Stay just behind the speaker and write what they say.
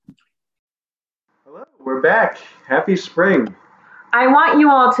We're back. Happy spring. I want you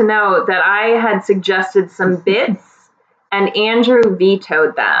all to know that I had suggested some bits and Andrew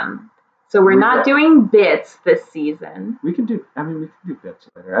vetoed them. So we're not doing bits this season. We can do bits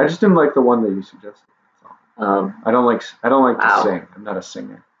later. I just didn't like the one that you suggested. So. I don't like to sing. I'm not a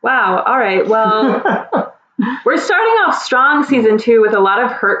singer. Wow. All right. Well, we're starting off strong season 2 with a lot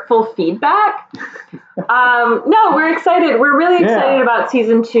of hurtful feedback. No, we're excited. We're really excited about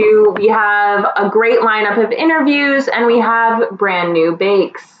season 2. We have a great lineup of interviews and we have brand new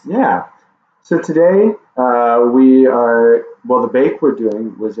bakes. Yeah. So today the bake we're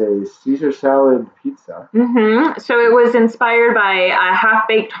doing was a Caesar salad pizza. So it was inspired by a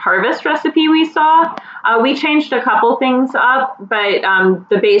half-baked harvest recipe we saw. We changed a couple things up, but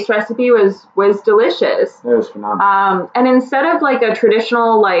the base recipe was delicious. It was phenomenal. And instead of like a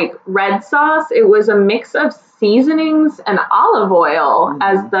traditional like red sauce, it was a mix of seasonings and olive oil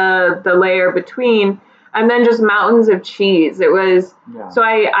as the layer between, and then just mountains of cheese. It was so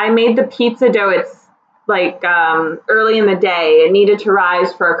I made the pizza dough. It's like early in the day. It needed to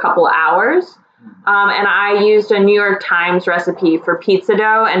rise for a couple hours. And I used a New York Times recipe for pizza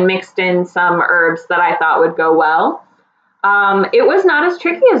dough and mixed in some herbs that I thought would go well. It was not as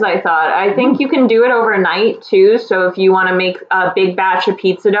tricky as I thought. I think you can do it overnight too. So if you want to make a big batch of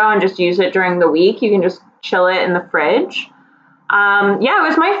pizza dough and just use it during the week, you can just chill it in the fridge. It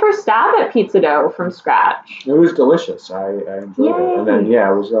was my first stab at pizza dough from scratch. It was delicious. I enjoyed it. And then,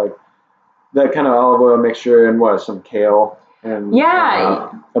 it was like that kind of olive oil mixture and some kale and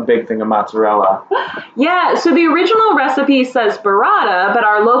a big thing of mozzarella. Yeah, so the original recipe says burrata, but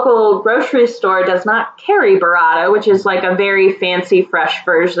our local grocery store does not carry burrata, which is like a very fancy, fresh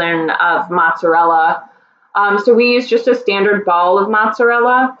version of mozzarella. So we use just a standard ball of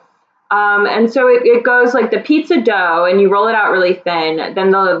mozzarella. And so it goes like the pizza dough, and you roll it out really thin,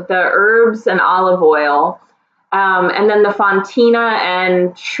 then the herbs and olive oil, and then the fontina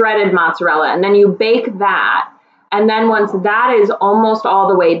and shredded mozzarella, and then you bake that. And then once that is almost all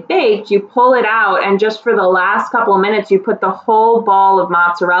the way baked, you pull it out, and just for the last couple of minutes, you put the whole ball of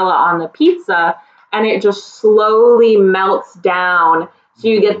mozzarella on the pizza, and it just slowly melts down. So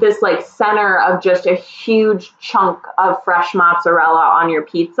you get this like center of just a huge chunk of fresh mozzarella on your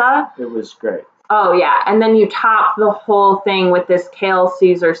pizza. It was great. Oh yeah, and then you top the whole thing with this kale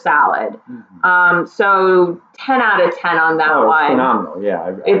Caesar salad. So 10 out of 10 on that one. Phenomenal. Yeah, I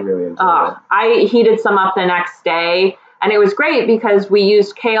really enjoyed it. I heated some up the next day, and it was great because we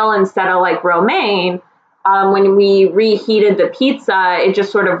used kale instead of like romaine. When we reheated the pizza, it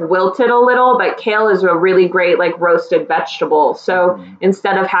just sort of wilted a little, but kale is a really great like roasted vegetable. So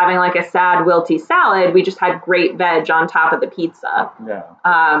instead of having like a sad wilty salad, we just had great veg on top of the pizza.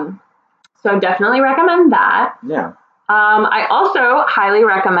 Yeah. So definitely recommend that. Yeah. I also highly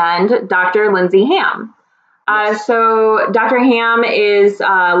recommend Dr. Lindsay Ham. So Dr. Ham is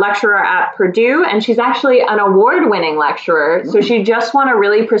a lecturer at Purdue, and she's actually an award-winning lecturer. So she just won a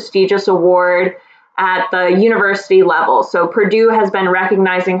really prestigious award at the university level. So Purdue has been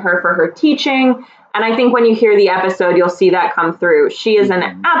recognizing her for her teaching, and I think when you hear the episode, you'll see that come through. She is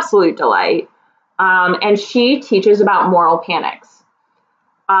an absolute delight, and she teaches about moral panics.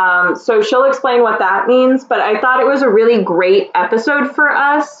 So she'll explain what that means, but I thought it was a really great episode for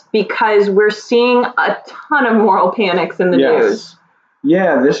us because we're seeing a ton of moral panics in the news.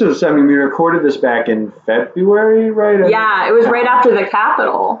 Yeah, we recorded this back in February, right? Yeah, it was right after the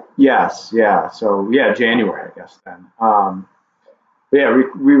Capitol. Yes, yeah. So, January, I guess then.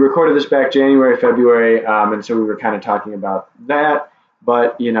 We recorded this back January, February, and so we were kind of talking about that.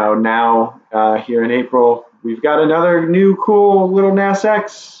 But, now here in April, we've got another new cool little Nas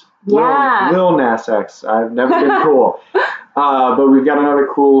X. Lil Nas X. I've never been cool. But we've got another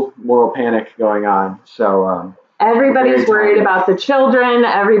cool moral panic going on. So everybody's worried about the children.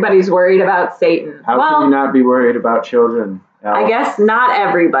 Everybody's worried about Satan. How can you not be worried about children? I guess not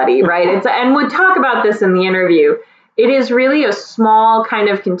everybody, right? And we'll talk about this in the interview. It is really a small kind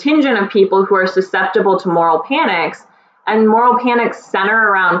of contingent of people who are susceptible to moral panics. And moral panics center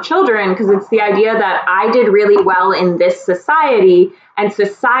around children because it's the idea that I did really well in this society and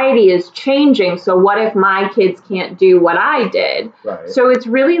society is changing. So what if my kids can't do what I did? Right. So it's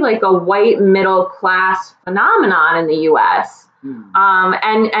really like a white middle class phenomenon in the U.S.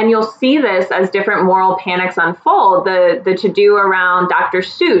 And you'll see this as different moral panics unfold. The to-do around Dr.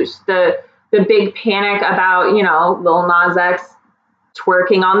 Seuss, the big panic about, Lil Nas X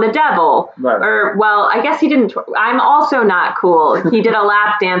twerking on the devil. Right. Or, well, I guess he didn't twerk. I'm also not cool. He did a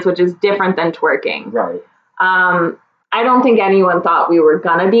lap dance, which is different than twerking. Right. I don't think anyone thought we were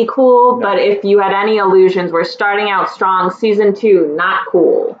gonna be cool, but if you had any illusions, we're starting out strong. Season 2, not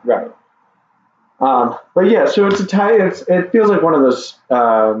cool. Right. But yeah, so it feels like one of those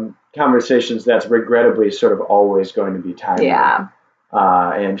conversations that's regrettably sort of always going to be timely. Yeah.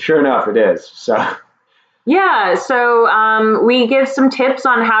 And sure enough, it is. So. Yeah, so we give some tips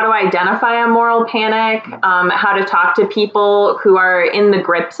on how to identify a moral panic, how to talk to people who are in the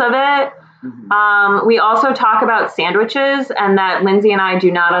grips of it. Mm-hmm. We also talk about sandwiches, and that Lindsay and I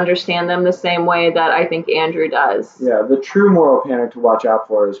do not understand them the same way that I think Andrew does. Yeah, the true moral panic to watch out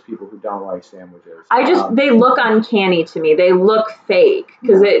for is people who don't like sandwiches. They look uncanny to me. They look fake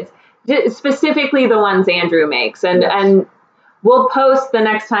because it's specifically the ones Andrew makes, and we'll post the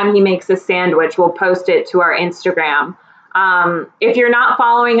next time he makes a sandwich, we'll post it to our Instagram. If you're not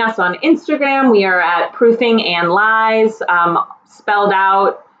following us on Instagram, we are at Proofing and Lies, spelled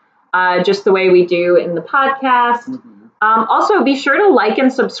out just the way we do in the podcast. Mm-hmm. Also, be sure to like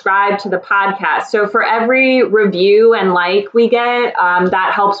and subscribe to the podcast. So for every review and like we get,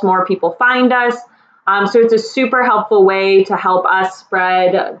 that helps more people find us. So it's a super helpful way to help us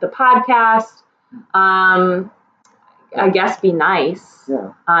spread the podcast. I guess be nice.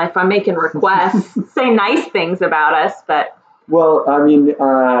 Yeah. If I'm making requests, say nice things about us. But well, I mean,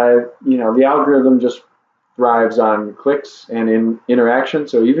 the algorithm just thrives on clicks and in interaction.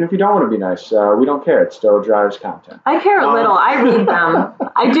 So even if you don't want to be nice, we don't care. It still drives content. I care a little. I read them.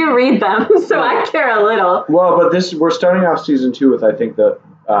 I do read them, so I care a little. Well, but we're starting off season 2 with I think the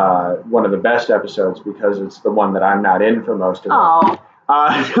one of the best episodes because it's the one that I'm not in for most of it.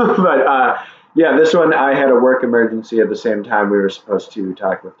 But. Yeah, this one I had a work emergency at the same time we were supposed to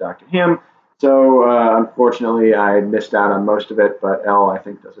talk with Dr. Ham. So unfortunately, I missed out on most of it, but Elle, I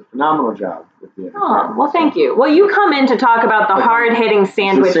think, does a phenomenal job with the interview. Oh, well, thank you. Well, you come in to talk about the hard-hitting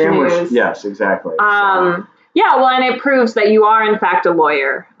sandwich news. Yes, exactly. Yeah, well, and it proves that you are, in fact, a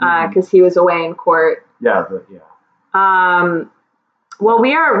lawyer because he was away in court. Yeah. Well,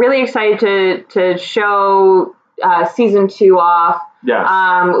 we are really excited to show season 2 off. Yes.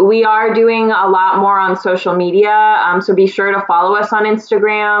 We are doing a lot more on social media, so be sure to follow us on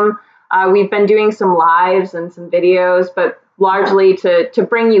Instagram. We've been doing some lives and some videos, but largely to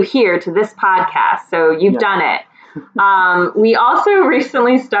bring you here to this podcast, so you've done it. We also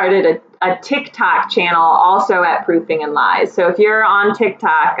recently started a TikTok channel also at Proofing and Lies. So if you're on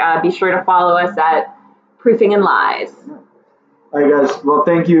TikTok, be sure to follow us at Proofing and Lies. All right, guys. Well,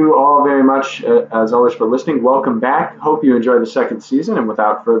 thank you all very much, as always, for listening. Welcome back. Hope you enjoyed the second season. And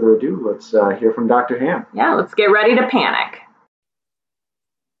without further ado, let's hear from Dr. Ham. Yeah, let's get ready to panic.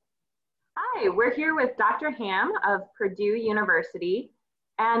 Hi, we're here with Dr. Ham of Purdue University.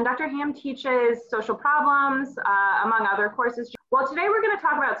 And Dr. Ham teaches social problems, among other courses. Well, today we're going to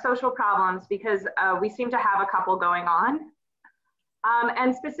talk about social problems because we seem to have a couple going on.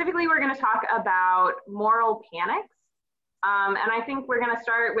 And specifically, we're going to talk about moral panics. And I think we're going to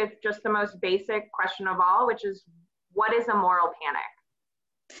start with just the most basic question of all, which is, what is a moral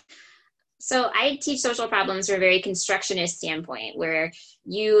panic? So I teach social problems from a very constructionist standpoint, where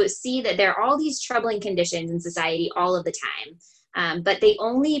you see that there are all these troubling conditions in society all of the time. But they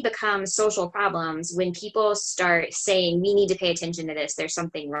only become social problems when people start saying, we need to pay attention to this, there's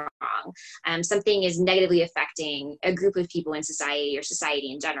something wrong. Something is negatively affecting a group of people in society or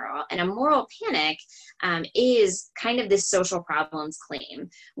society in general. And a moral panic is kind of this social problems claim,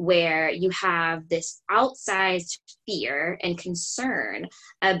 where you have this outsized fear and concern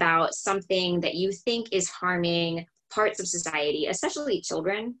about something that you think is harming parts of society, especially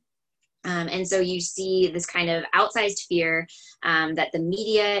children. And so you see this kind of outsized fear that the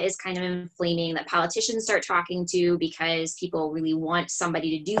media is kind of inflaming, that politicians start talking to because people really want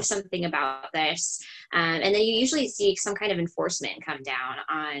somebody to do something about this. And then you usually see some kind of enforcement come down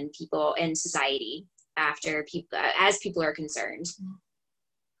on people in society after people, as people are concerned.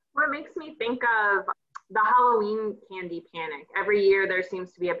 Well, it makes me think of the Halloween candy panic. Every year there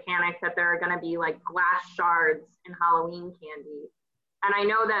seems to be a panic that there are going to be like glass shards in Halloween candy. And I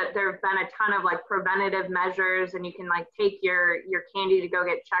know that there have been a ton of like preventative measures, and you can like take your candy to go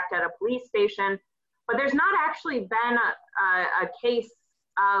get checked at a police station, but there's not actually been a case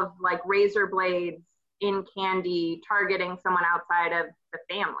of like razor blades in candy targeting someone outside of the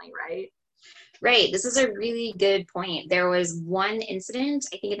family, right? Right. This is a really good point. There was one incident,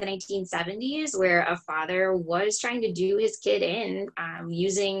 I think in the 1970s, where a father was trying to do his kid in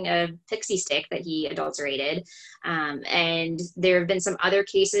using a pixie stick that he adulterated. And there have been some other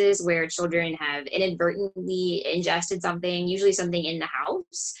cases where children have inadvertently ingested something, usually something in the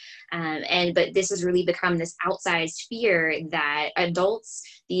house. But this has really become this outsized fear that adults,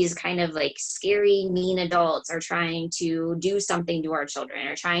 these kind of like scary, mean adults, are trying to do something to our children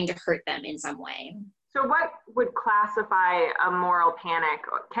or trying to hurt them in some way. So what would classify a moral panic?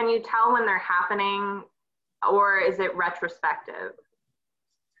 Can you tell when they're happening, or is it retrospective?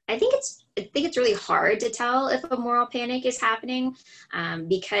 I think it's really hard to tell if a moral panic is happening,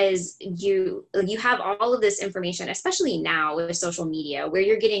 because you have all of this information, especially now with social media, where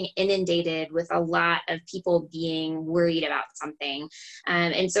you're getting inundated with a lot of people being worried about something,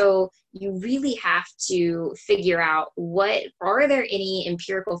 and so you really have to figure out, what are there any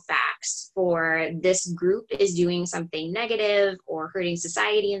empirical facts for this group is doing something negative or hurting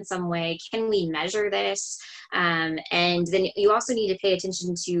society in some way? Can we measure this? And then you also need to pay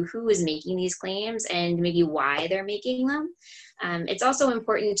attention to who is making these claims and maybe why they're making them. It's also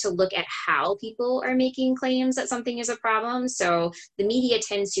important to look at how people are making claims that something is a problem. So the media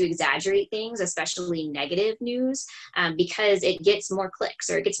tends to exaggerate things, especially negative news, because it gets more clicks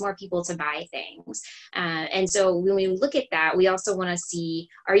or it gets more people to buy things. And so when we look at that, we also want to see,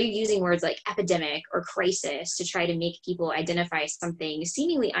 are you using words like epidemic or crisis to try to make people identify something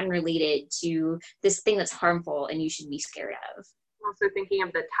seemingly unrelated to this thing that's harmful and you should be scared of? Also thinking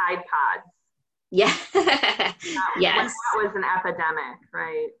of the Tide Pods. Yeah. Yes. That was an epidemic,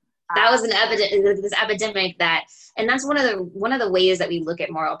 right? That was this epidemic and that's one of the ways that we look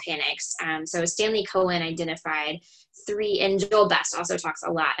at moral panics. So Stanley Cohen identified three, and Joel Best also talks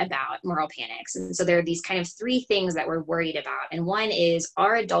a lot about moral panics. And so there are these kind of three things that we're worried about. And one is,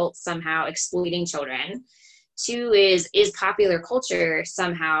 are adults somehow exploiting children? Two is popular culture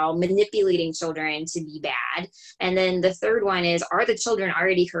somehow manipulating children to be bad? And then the third one is, are the children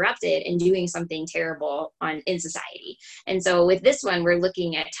already corrupted and doing something terrible in society? And so with this one, we're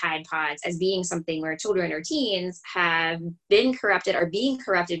looking at Tide Pods as being something where children or teens have been corrupted or being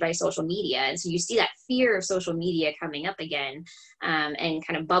corrupted by social media. And so you see that fear of social media coming up again, and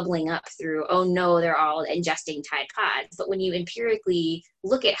kind of bubbling up through, oh no, they're all ingesting Tide Pods. But when you empirically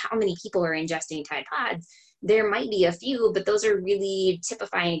look at how many people are ingesting Tide Pods, there might be a few, but those are really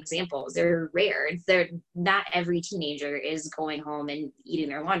typifying examples. They're rare. Not every teenager is going home and eating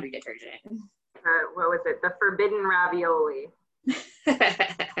their laundry detergent. What was it? The forbidden ravioli.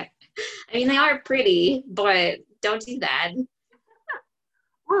 I mean, they are pretty, but don't do that.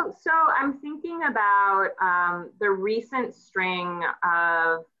 Well, so I'm thinking about the recent string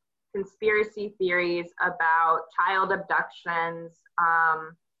of conspiracy theories about child abductions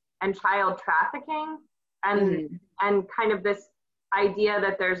and child trafficking. And kind of this idea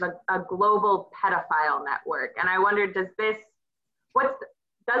that there's a global pedophile network. And I wonder, does this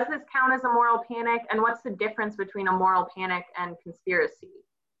count as a moral panic? And what's the difference between a moral panic and conspiracy?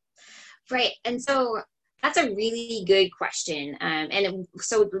 Right. And so that's a really good question.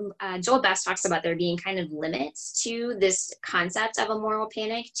 So Joel Best talks about there being kind of limits to this concept of a moral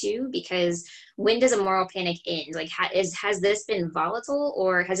panic too, because when does a moral panic end? Like, has this been volatile,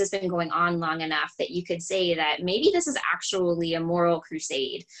 or has this been going on long enough that you could say that maybe this is actually a moral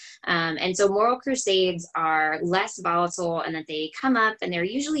crusade? And so moral crusades are less volatile, and that they come up and they're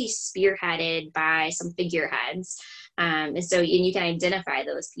usually spearheaded by some figureheads. And you can identify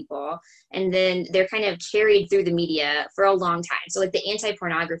those people, and then they're kind of carried through the media for a long time. So like the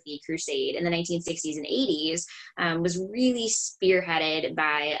anti-pornography crusade in the 1960s and 80s was really spearheaded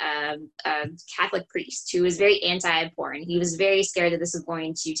by a Catholic priest who was very anti-porn. He was very scared that this was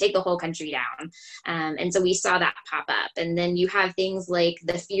going to take the whole country down. And so we saw that pop up. And then you have things like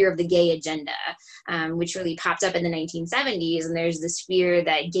the fear of the gay agenda, which really popped up in the 1970s. And there's this fear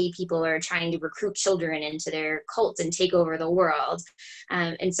that gay people are trying to recruit children into their cults and take over the world.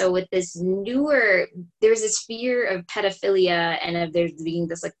 And so with this there's this fear of pedophilia and of there being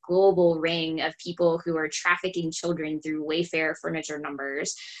this like global ring of people who are trafficking children through Wayfair furniture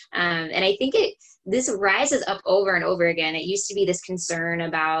numbers. And I think this rises up over and over again. It used to be this concern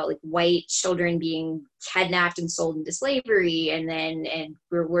about like white children being kidnapped and sold into slavery. And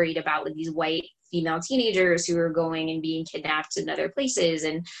we're worried about like these white female teenagers who are going and being kidnapped in other places.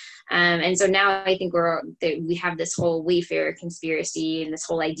 And so now I think we have this whole Wayfair conspiracy and this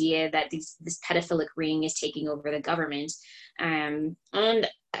whole idea that this pedophilic ring is taking over the government.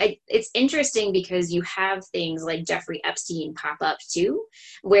 It's interesting because you have things like Jeffrey Epstein pop up too,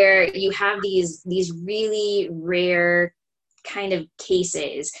 where you have these really rare kind of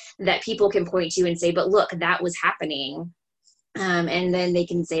cases that people can point to and say, but look, that was happening. And then they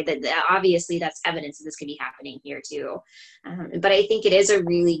can say that obviously that's evidence that this could be happening here too. But I think it is a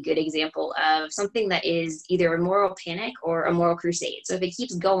really good example of something that is either a moral panic or a moral crusade. So if it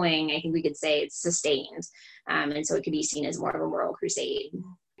keeps going, I think we could say it's sustained. And so it could be seen as more of a moral crusade.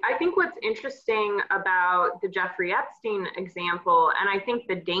 I think what's interesting about the Jeffrey Epstein example, and I think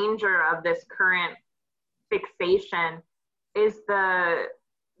the danger of this current fixation, is the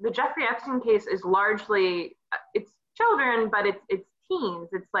the Jeffrey Epstein case is largely, it's children, but it's teens.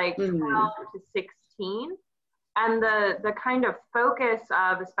 It's like 12 to 16. And the kind of focus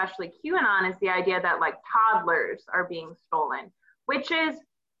of especially QAnon is the idea that like toddlers are being stolen, which is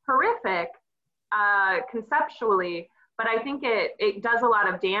horrific conceptually, but I think it does a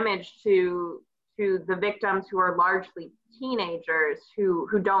lot of damage to the victims who are largely teenagers who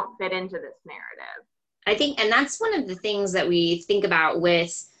don't fit into this narrative. I think, and that's one of the things that we think about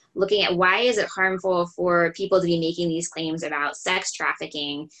with looking at why is it harmful for people to be making these claims about sex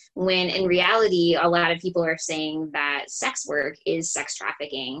trafficking, when in reality, a lot of people are saying that sex work is sex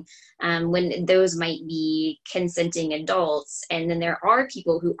trafficking, when those might be consenting adults. And then there are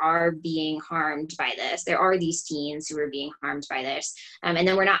people who are being harmed by this. There are these teens who are being harmed by this. And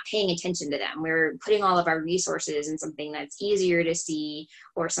then we're not paying attention to them. We're putting all of our resources in something that's easier to see,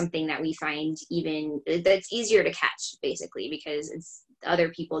 or something that we find even that's easier to catch, basically, because it's other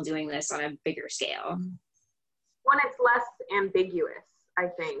people doing this on a bigger scale. When it's less ambiguous, I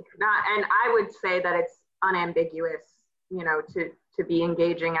think. And I would say that it's unambiguous, you know, to be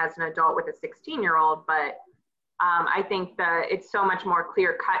engaging as an adult with a 16-year-old, but I think that it's so much more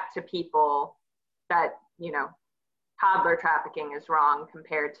clear cut to people that, you know, toddler trafficking is wrong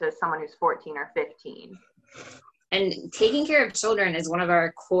compared to someone who's 14 or 15. And taking care of children is one of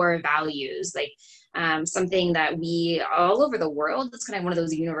our core values, like something that we all over the world, it's kind of one of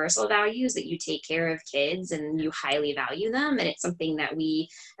those universal values that you take care of kids and you highly value them. And it's something that we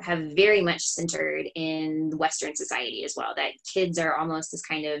have very much centered in Western society as well, that kids are almost this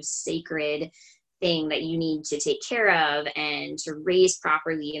kind of sacred thing that you need to take care of and to raise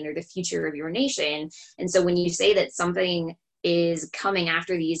properly, and they're the future of your nation. And so when you say that something is coming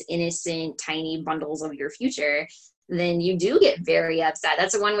after these innocent, tiny bundles of your future, then you do get very upset.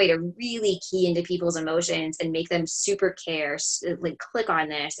 That's one way to really key into people's emotions and make them super care, like click on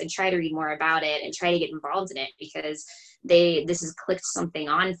this and try to read more about it and try to get involved in it, because this has clicked something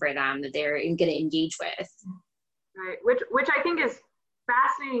on for them that they're going to engage with. Right, which I think is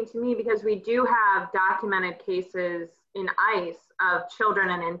fascinating to me, because we do have documented cases in ICE of children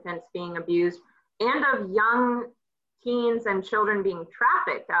and infants being abused, and of young teens and children being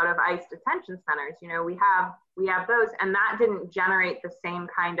trafficked out of ICE detention centers. You know, we have those, and that didn't generate the same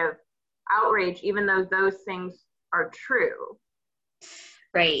kind of outrage, even though those things are true.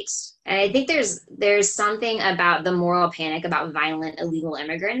 Right. And I think there's something about the moral panic about violent illegal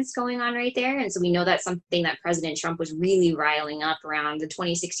immigrants going on right there. And so we know that's something that President Trump was really riling up around the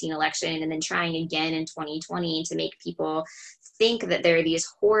 2016 election, and then trying again in 2020 to make people think that there are these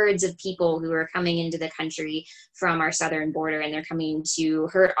hordes of people who are coming into the country from our southern border, and they're coming to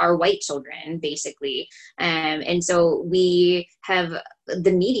hurt our white children, basically. And so we have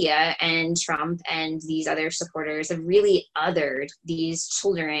the media and Trump and these other supporters have really othered these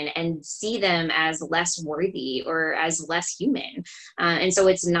children and see them as less worthy or as less human. And so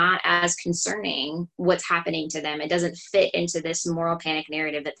it's not as concerning what's happening to them. It doesn't fit into this moral panic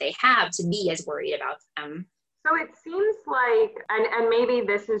narrative that they have to be as worried about them. So it seems like, and maybe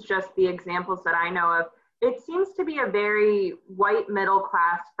this is just the examples that I know of, it seems to be a very white middle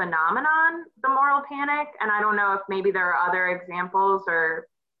class phenomenon, the moral panic. And I don't know if maybe there are other examples, or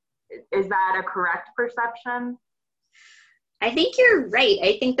is that a correct perception? I think you're right.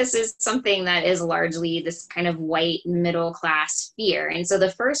 I think this is something that is largely this kind of white middle class fear. And so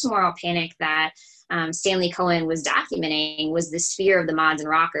the first moral panic that Stanley Cohen was documenting was this fear of the mods and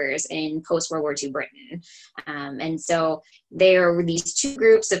rockers in post-World War II Britain. And so there were these two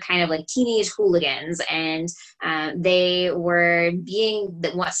groups of kind of like teenage hooligans, and they were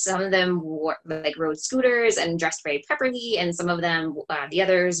some of them wore, like, rode scooters and dressed very pepperly, and some of them, the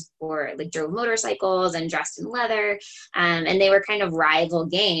others, were like drove motorcycles and dressed in leather, and they were kind of rival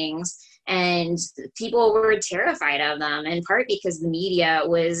gangs. And people were terrified of them, in part because the media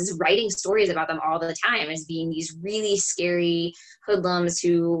was writing stories about them all the time as being these really scary hoodlums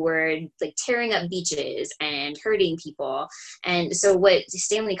who were like tearing up beaches and hurting people. And so what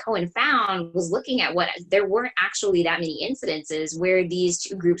Stanley Cohen found was looking at what there weren't actually that many incidences where these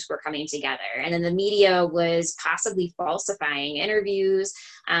two groups were coming together. And then the media was possibly falsifying interviews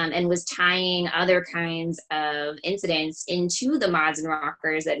and was tying other kinds of incidents into the mods and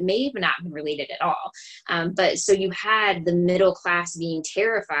rockers that may have not been related at all. But so you had the middle class being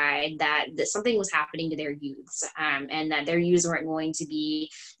terrified that something was happening to their youths, and that their youths weren't going to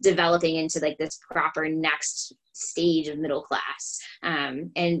be developing into like this proper next stage of middle class.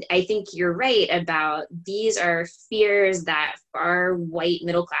 And I think you're right about these are fears that our white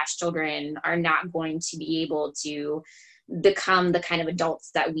middle class children are not going to be able to become the kind of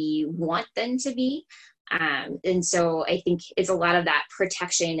adults that we want them to be. And so I think it's a lot of that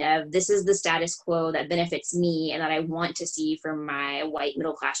protection of this is the status quo that benefits me and that I want to see for my white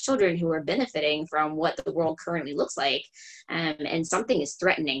middle class children who are benefiting from what the world currently looks like. And something is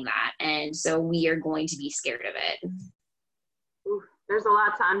threatening that. And so we are going to be scared of it. Ooh, there's a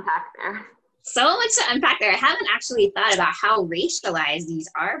lot to unpack there. So much to unpack there. I haven't actually thought about how racialized these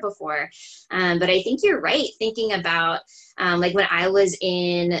are before, but I think you're right. Thinking about like when I was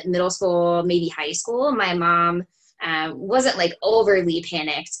in middle school, maybe high school, my mom wasn't like overly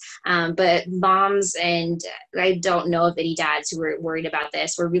panicked, but moms, and I don't know if any dads who were worried about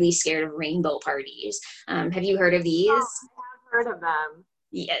this, were really scared of rainbow parties. Have you heard of these? Oh, I have heard of them.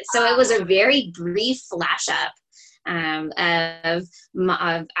 Yeah, so it was a very brief flash up I'm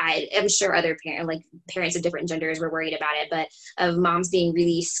sure other parents of different genders were worried about it, but of moms being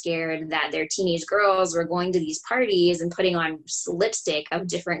really scared that their teenage girls were going to these parties and putting on lipstick of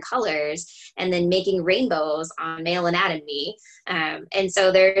different colors and then making rainbows on male anatomy. And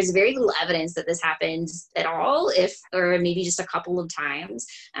so there's very little evidence that this happened at all, or maybe just a couple of times.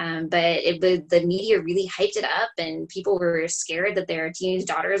 But the media really hyped it up, and people were scared that their teenage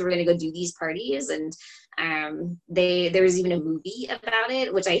daughters were going to go do these parties. And there was even a movie about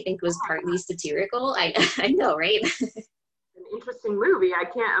it, which I think was partly satirical. I know, right? An interesting movie. I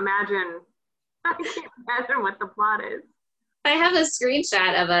can't imagine what the plot is. I have a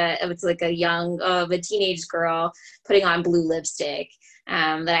screenshot of a teenage girl putting on blue lipstick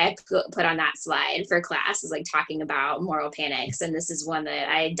that I had put on that slide for class, is like talking about moral panics, and this is one that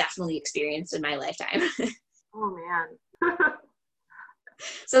I definitely experienced in my lifetime. Oh man.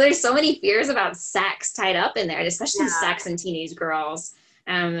 So there's so many fears about sex tied up in there, especially sex and teenage girls.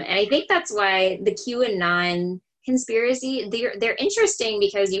 And I think that's why the QAnon conspiracy, they're interesting,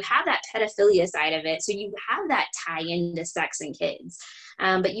 because you have that pedophilia side of it. So you have that tie into sex and kids.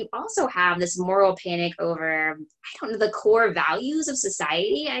 But you also have this moral panic over, the core values of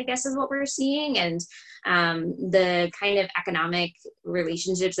society, I guess is what we're seeing. And the kind of economic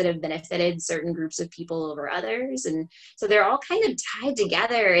relationships that have benefited certain groups of people over others. And so they're all kind of tied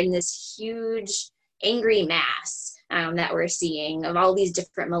together in this huge angry mass that we're seeing of all these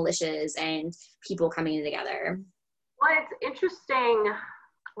different militias and people coming together. Well, it's interesting.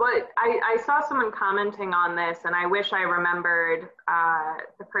 Well, I saw someone commenting on this, and I wish I remembered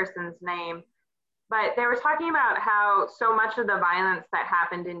the person's name, but they were talking about how so much of the violence that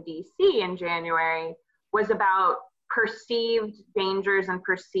happened in DC in January was about perceived dangers and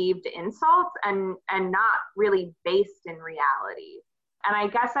perceived insults, and not really based in reality. And I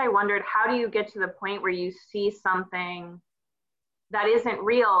guess I wondered, how do you get to the point where you see something that isn't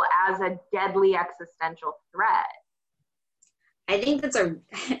real as a deadly existential threat? I think that's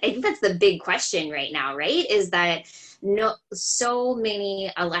the big question right now, right? Is that so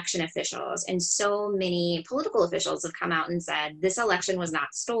many election officials and so many political officials have come out and said this election was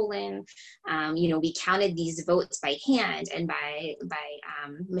not stolen. We counted these votes by hand and by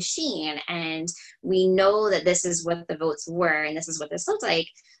machine, and we know that this is what the votes were and this is what this looked like.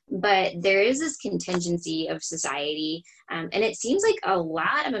 But there is this contingency of society, and it seems like a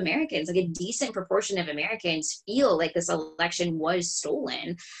lot of Americans, like a decent proportion of Americans, feel like this election was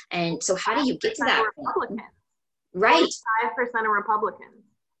stolen. And so how do you get to that point? Right. 5% of Republicans.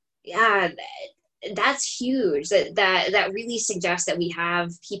 Yeah, that's huge. That really suggests that we have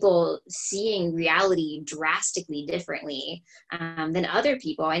people seeing reality drastically differently than other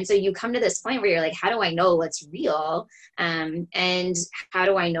people. And so you come to this point where you're like, how do I know what's real? And how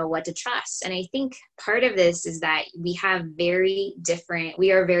do I know what to trust? And I think part of this is that we are very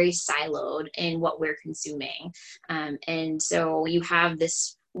siloed in what we're consuming. And so you have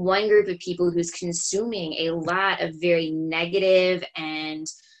this one group of people who's consuming a lot of very negative and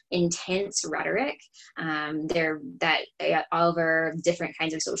intense rhetoric over different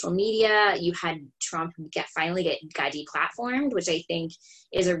kinds of social media. You had Trump finally got deplatformed, which I think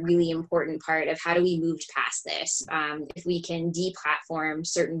is a really important part of how do we move past this. If we can deplatform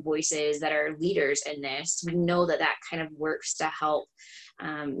certain voices that are leaders in this, we know that kind of works to help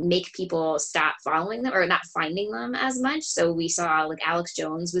make people stop following them or not finding them as much. So we saw like Alex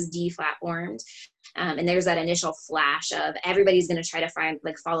Jones was deplatformed. And there's that initial flash of everybody's going to try to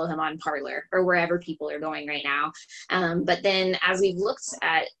follow him on Parler or wherever people are going right now. But then as we've looked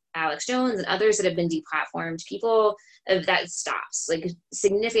at Alex Jones and others that have been deplatformed, that stops,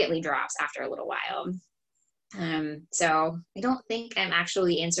 significantly drops after a little while. So I don't think I'm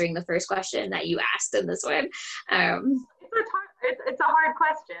actually answering the first question that you asked in this one. It's a hard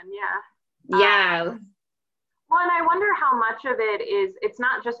question, yeah. Yeah. Well, and I wonder how much of it is, it's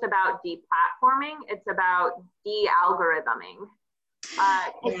not just about deplatforming, it's about de-algorithming.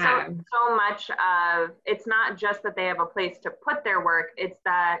 Yeah. So much of it's not just that they have a place to put their work, it's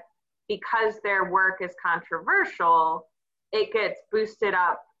that because their work is controversial, it gets boosted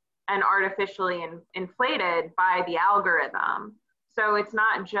up and artificially inflated by the algorithm. So it's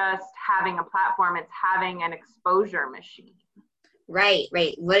not just having a platform, it's having an exposure machine. Right,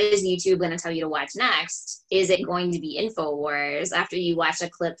 right. What is YouTube going to tell you to watch next? Is it going to be InfoWars after you watch a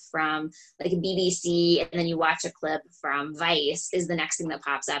clip from like BBC and then you watch a clip from Vice? Is the next thing that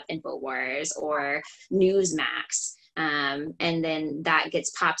pops up InfoWars or Newsmax? And then that gets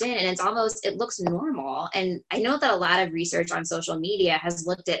popped in and it's almost, it looks normal. And I know that a lot of research on social media has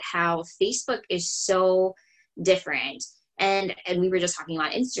looked at how Facebook is so different. And we were just talking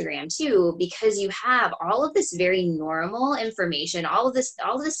about Instagram too, because you have all of this very normal information, all of this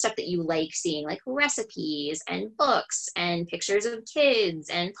stuff that you like seeing, like recipes and books and pictures of kids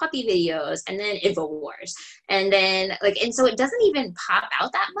and puppy videos, and then InfoWars. And then and so it doesn't even pop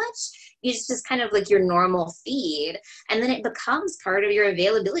out that much. It's just kind of like your normal feed. And then it becomes part of your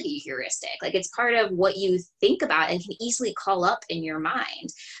availability heuristic. Like it's part of what you think about and can easily call up in your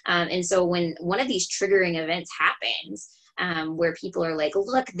mind. And so when one of these triggering events happens, where people are like,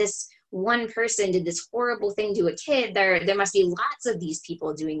 look, this one person did this horrible thing to a kid, there must be lots of these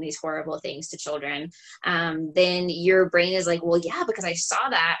people doing these horrible things to children, then your brain is like, well, yeah, because I saw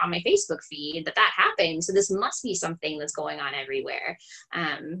that on my Facebook feed that happened, so this must be something that's going on everywhere.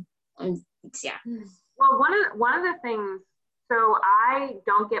 Yeah. Well, one of the things, so I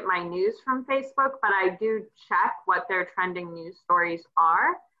don't get my news from Facebook, but I do check what their trending news stories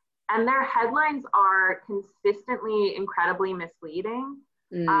are. And their headlines are consistently incredibly misleading.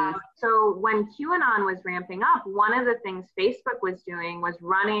 So when QAnon was ramping up, one of the things Facebook was doing was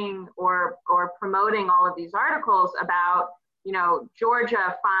running or promoting all of these articles about,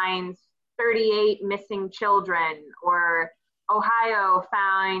 Georgia finds 38 missing children, or Ohio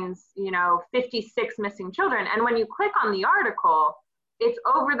finds, 56 missing children. And when you click on the article, it's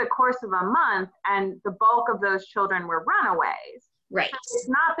over the course of a month, and the bulk of those children were runaways. Right. So it's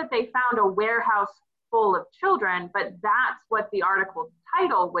not that they found a warehouse full of children, but that's what the article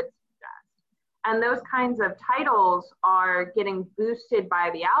title would suggest. And those kinds of titles are getting boosted by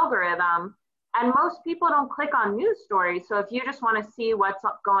the algorithm. And most people don't click on news stories. So if you just want to see what's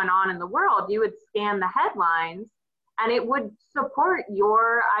going on in the world, you would scan the headlines, and it would support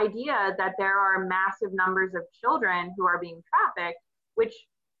your idea that there are massive numbers of children who are being trafficked, which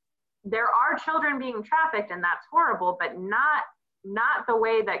there are children being trafficked, and that's horrible, but not the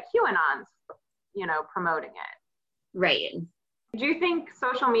way that QAnon's, promoting it. Right. Do you think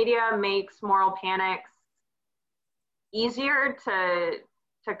social media makes moral panics easier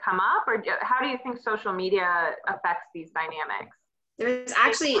to come up, or how do you think social media affects these dynamics? There's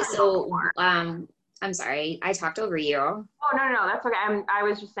actually, I'm sorry, I talked over you. Oh, no, that's okay. I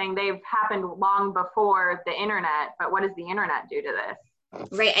was just saying they've happened long before the internet, but what does the internet do to this?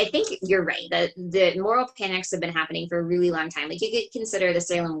 Right. I think you're right. The moral panics have been happening for a really long time. Like you could consider the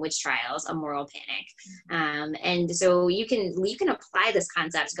Salem witch trials a moral panic. And so you can apply this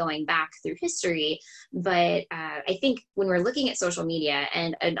concept going back through history. But I think when we're looking at social media,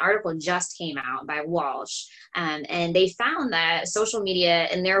 and an article just came out by Walsh, and they found that social media,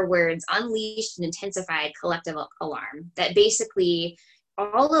 in their words, unleashed and intensified collective alarm. That basically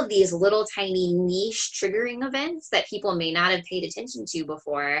all of these little tiny niche triggering events that people may not have paid attention to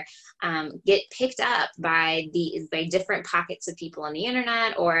before get picked up by different pockets of people on the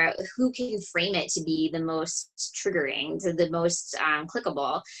internet, or who can frame it to be the most triggering, to the most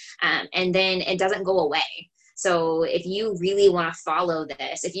clickable, and then it doesn't go away. So if you really want to follow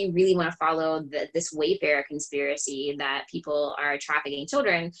this, if you really want to follow this Wayfair conspiracy that people are trafficking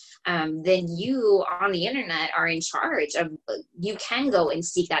children, then you on the internet are in charge of, you can go and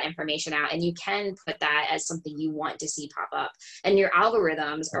seek that information out, and you can put that as something you want to see pop up. And your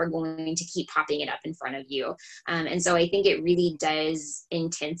algorithms are going to keep popping it up in front of you. And so I think it really does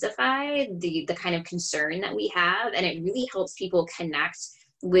intensify the kind of concern that we have, and it really helps people connect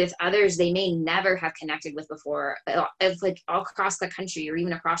with others they may never have connected with before, like all across the country or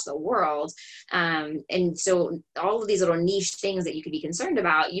even across the world. And so all of these little niche things that you could be concerned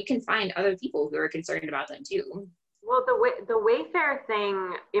about, you can find other people who are concerned about them too. Well, the Wayfair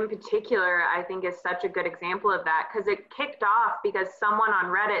thing in particular, I think is such a good example of that, because it kicked off because someone on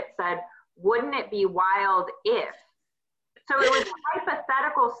Reddit said, wouldn't it be wild if? So it was a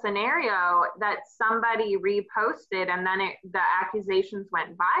hypothetical scenario that somebody reposted, and then the accusations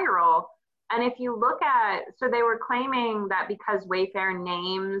went viral. And if you look at, so they were claiming that because Wayfair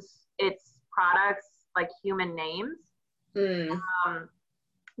names its products like human names,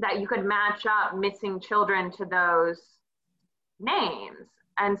 that you could match up missing children to those names.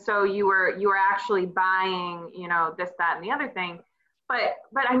 And so you were actually buying, this, that, and the other thing. But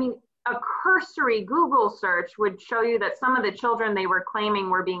I mean, a cursory Google search would show you that some of the children they were claiming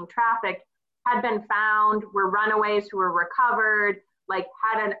were being trafficked had been found, were runaways who were recovered, like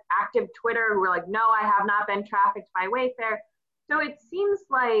had an active Twitter who were like, no, I have not been trafficked by Wayfair. So it seems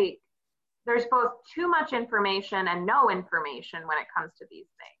like there's both too much information and no information when it comes to these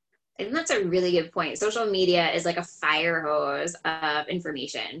things. I think that's a really good point. Social media is like a fire hose of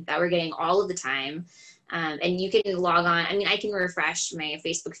information that we're getting all of the time. And you can log on. I mean, I can refresh my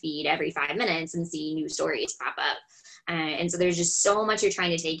Facebook feed every 5 minutes and see new stories pop up. And so there's just so much you're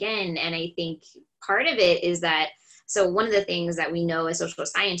trying to take in. And I think part of it is that, so one of the things that we know as social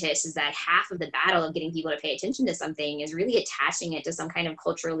scientists is that half of the battle of getting people to pay attention to something is really attaching it to some kind of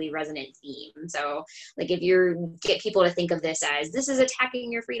culturally resonant theme. So like if you get people to think of this as this is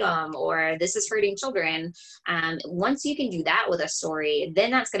attacking your freedom or this is hurting children, once you can do that with a story,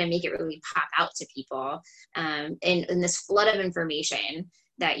 then that's going to make it really pop out to people in this flood of information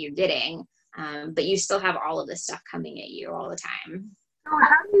that you're getting. But you still have all of this stuff coming at you all the time. So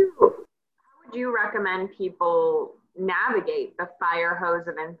how would you recommend people navigate the fire hose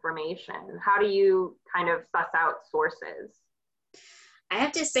of information? How do you kind of suss out sources? I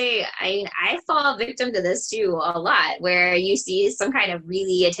have to say, I fall victim to this too a lot, where you see some kind of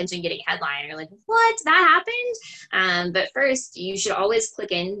really attention-getting headline. You're like, what? That happened? But first, you should always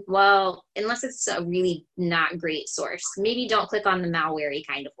click in. Well, unless it's a really not great source. Maybe don't click on the malware-y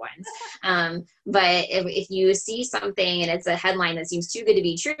kind of ones. But if you see something and it's a headline that seems too good to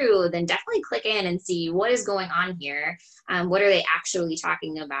be true, then definitely click in and see what is going on here. What are they actually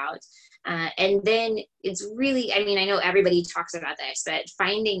talking about? And then it's really, I mean, I know everybody talks about this, but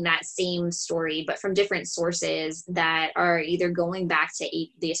finding that same story, but from different sources that are either going back to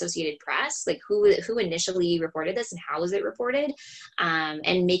the Associated Press, like who initially reported this and how was it reported,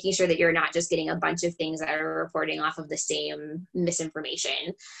 and making sure that you're not just getting a bunch of things that are reporting off of the same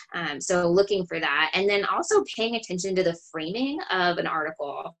misinformation. So looking for that, and then also paying attention to the framing of an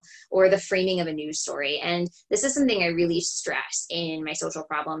article or the framing of a news story. And this is something I really stress in my social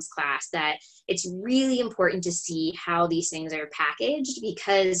problems class, that it's really important to see how these things are packaged,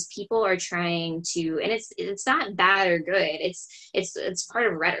 because people are trying to, and it's not bad or good. It's part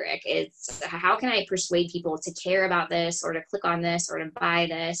of rhetoric. It's how can I persuade people to care about this or to click on this or to buy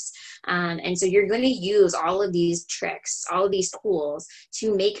this? And so you're going to use all of these tricks, all of these tools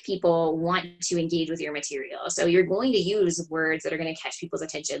to make people want to engage with your material. So you're going to use words that are going to catch people's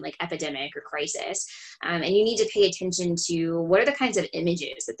attention, like epidemic or crisis. And you need to pay attention to what are the kinds of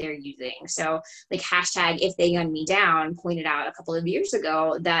images that they're using. So like hashtag If They Gun Me Down pointed out a couple of years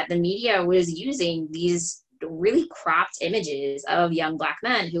ago that the media was using these really cropped images of young Black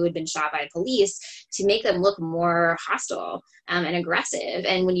men who had been shot by police to make them look more hostile and aggressive.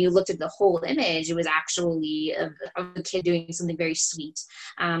 And when you looked at the whole image, it was actually of a kid doing something very sweet.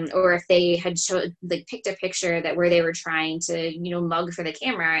 Or if they had picked a picture where they were trying to, mug for the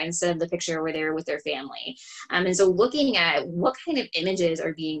camera instead of the picture where they were with their family. And so looking at what kind of images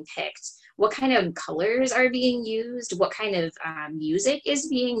are being picked, what kind of colors are being used, what kind of music is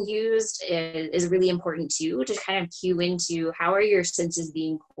being used is really important too, to kind of cue into how are your senses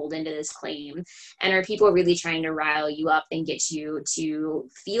being pulled into this claim, and are people really trying to rile you up and get you to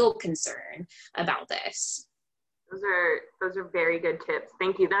feel concern about this. Those are very good tips.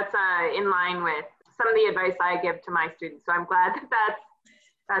 Thank you. That's in line with some of the advice I give to my students. So I'm glad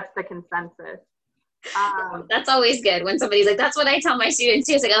that's the consensus. That's always good when somebody's like, that's what I tell my students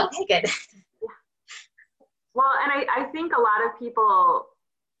too. It's like, oh, okay, good. Well, and I think a lot of people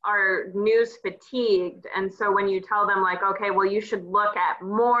are news fatigued. And so when you tell them like, okay, well, you should look at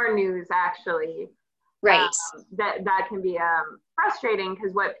more news actually. Right. That can be frustrating,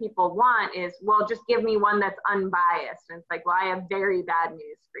 because what people want is, well, just give me one that's unbiased. And it's like, well, I have very bad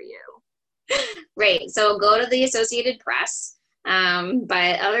news for you. Right. So go to the Associated Press.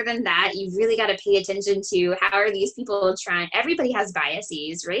 But other than that, you've really got to pay attention to how are these people trying. Everybody has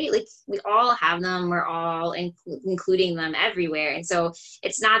biases, right? Like we all have them. We're all including them everywhere. And so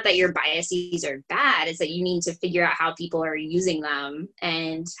it's not that your biases are bad. It's that you need to figure out how people are using them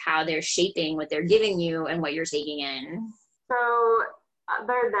and how they're shaping what they're giving you and what you're taking in. So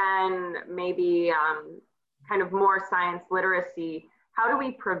other than maybe kind of more science literacy, how do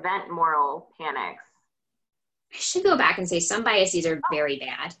we prevent moral panics? I should go back and say some biases are very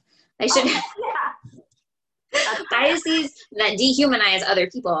bad. Biases that dehumanize other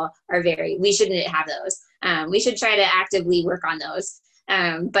people we shouldn't have those. We should try to actively work on those.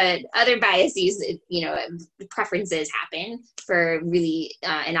 But other biases, preferences happen for really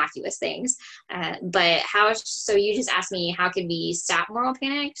innocuous things. But so you just asked me, how can we stop moral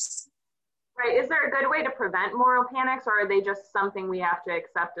panics? Right. Is there a good way to prevent moral panics, or are they just something we have to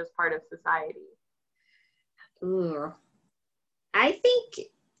accept as part of society? Ooh. I think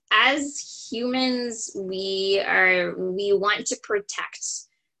as humans, we want to protect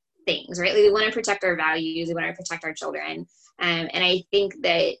things, right? Like we want to protect our values, we want to protect our children. And I think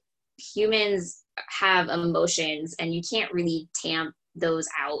that humans have emotions and you can't really tamp those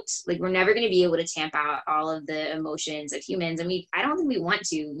out. Like we're never going to be able to tamp out all of the emotions of humans. And I don't think we want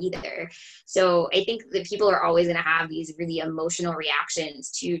to either. So I think that people are always going to have these really emotional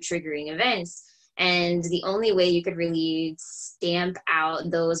reactions to triggering events. And the only way you could really stamp out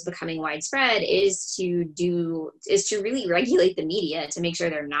those becoming widespread is to really regulate the media to make sure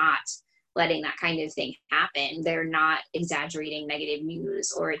they're not letting that kind of thing happen. They're not exaggerating negative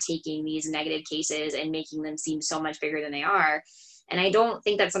news or taking these negative cases and making them seem so much bigger than they are. And I don't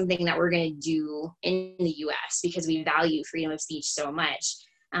think that's something that we're going to do in the US because we value freedom of speech so much.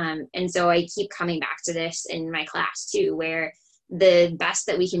 And so I keep coming back to this in my class too, where the best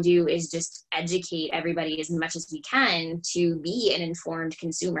that we can do is just educate everybody as much as we can to be an informed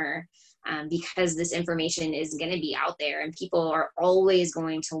consumer, because this information is going to be out there and people are always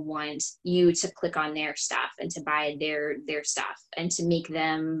going to want you to click on their stuff and to buy their stuff and to make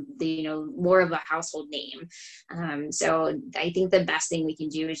them more of a household name. So I think the best thing we can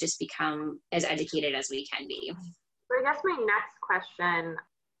do is just become as educated as we can be. So I guess my next question,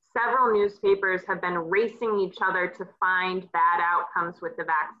 several newspapers have been racing each other to find bad outcomes with the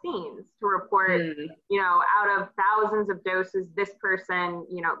vaccines, to report, out of thousands of doses, this person,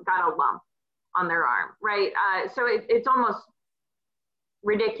 got a lump on their arm, right? So it's almost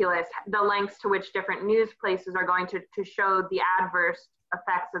ridiculous, the lengths to which different news places are going to show the adverse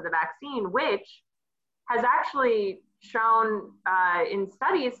effects of the vaccine, which has actually shown in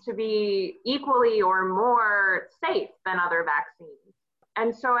studies to be equally or more safe than other vaccines.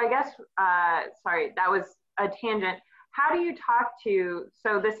 And so I guess, sorry, that was a tangent. How do you talk to,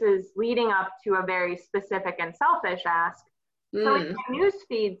 so this is leading up to a very specific and selfish ask. So in my news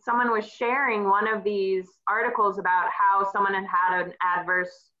feed, someone was sharing one of these articles about how someone had had an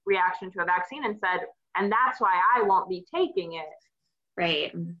adverse reaction to a vaccine and said, and that's why I won't be taking it.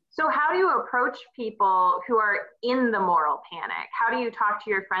 Right. So how do you approach people who are in the moral panic? How do you talk to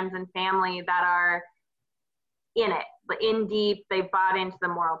your friends and family that are in it, in deep, they've bought into the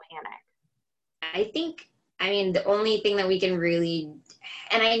moral panic? The only thing that we can really,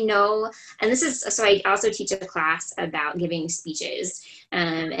 and I know, and this is, so I also teach a class about giving speeches.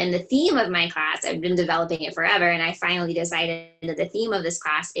 And the theme of my class, I've been developing it forever, and I finally decided that the theme of this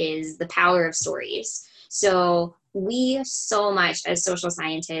class is the power of stories. So we so much as social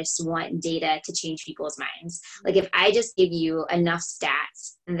scientists want data to change people's minds. Like if I just give you enough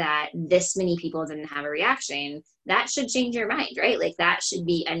stats that this many people didn't have a reaction, that should change your mind, right? Like that should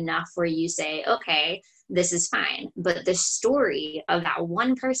be enough where you say, okay, this is fine. But the story of that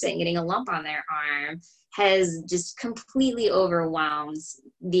one person getting a lump on their arm has just completely overwhelmed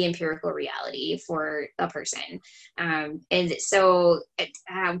the empirical reality for a person. And so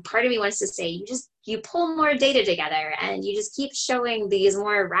part of me wants to say, you pull more data together and you just keep showing these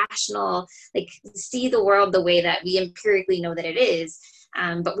more rational, like see the world the way that we empirically know that it is.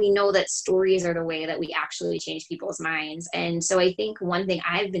 But we know that stories are the way that we actually change people's minds. And so I think one thing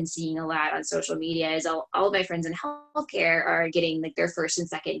I've been seeing a lot on social media is all of my friends in healthcare are getting like their first and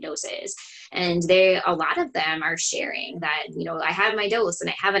second doses. And a lot of them are sharing that, I had my dose and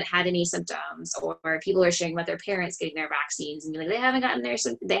I haven't had any symptoms, or people are sharing about their parents getting their vaccines and they haven't had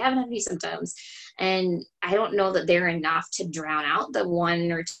any symptoms. And I don't know that they're enough to drown out the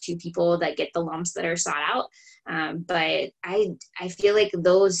one or two people that get the lumps that are sought out. But I feel like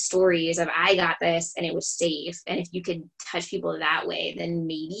those stories of I got this and it was safe, and if you could touch people that way, then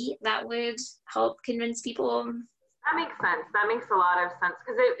maybe that would help convince people. That makes sense. That makes a lot of sense,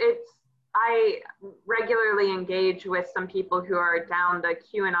 because I regularly engage with some people who are down the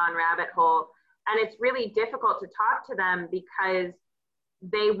QAnon rabbit hole, and it's really difficult to talk to them because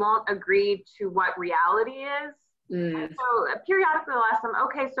they won't agree to what reality is. And so periodically I'll ask them,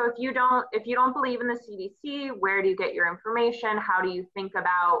 okay, so if you don't believe in the CDC, where do you get your information? How do you think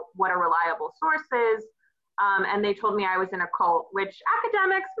about what a reliable source is? And they told me I was in a cult, which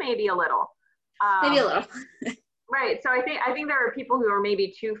academics maybe a little. Right. So I think there are people who are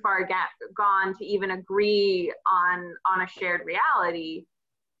maybe too far gone to even agree on a shared reality.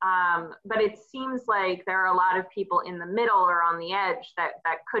 But it seems like there are a lot of people in the middle or on the edge that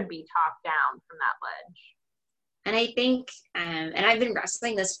could be talked down from that ledge. And I think, and I've been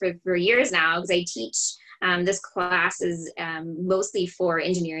wrestling this for years now because I teach this class is mostly for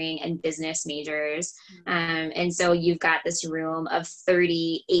engineering and business majors. And so you've got this room of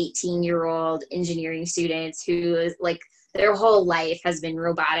 30, 18-year-old engineering students who like their whole life has been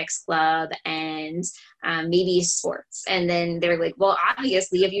robotics club and maybe sports. And then they're like, well,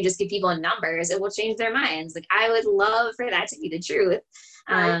 obviously, if you just give people numbers, it will change their minds. Like, I would love for that to be the truth.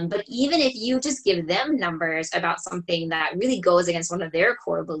 Right. But even if you just give them numbers about something that really goes against one of their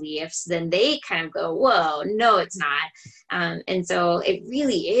core beliefs, then they kind of go, whoa, no, it's not. And so it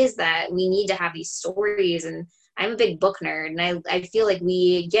really is that we need to have these stories. And I'm a big book nerd, and I feel like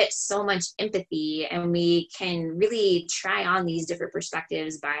we get so much empathy and we can really try on these different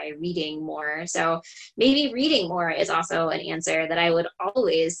perspectives by reading more. So maybe reading more is also an answer that I would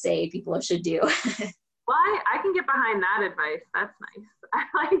always say people should do. Well, I can get behind that advice. That's nice. I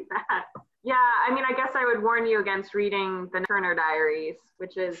like that. Yeah, I mean, I guess I would warn you against reading the Turner Diaries,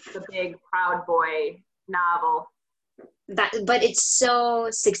 which is the big Proud Boy novel. But it's so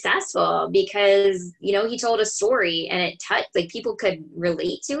successful because, you know, he told a story and it touched, like people could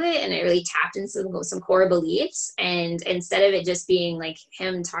relate to it, and it really tapped into some core beliefs. And instead of it just being like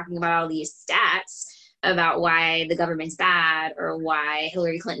him talking about all these stats about why the government's bad or why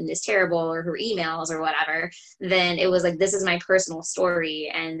Hillary Clinton is terrible or her emails or whatever, then it was like, this is my personal story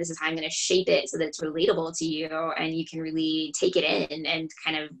and this is how I'm going to shape it so that it's relatable to you and you can really take it in and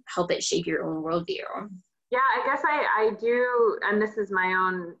kind of help it shape your own worldview. Yeah, I guess I do, and this is my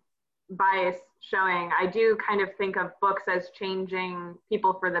own bias showing, I do kind of think of books as changing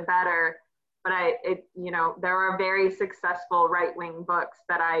people for the better, but there are very successful right-wing books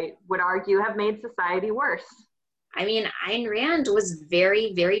that I would argue have made society worse. I mean, Ayn Rand was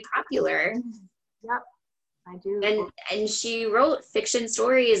very, very popular. Yep, I do. And she wrote fiction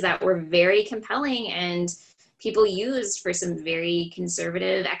stories that were very compelling and people used for some very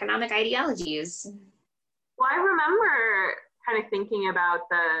conservative economic ideologies. Well, I remember kind of thinking about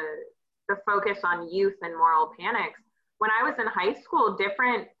the focus on youth and moral panics. When I was in high school,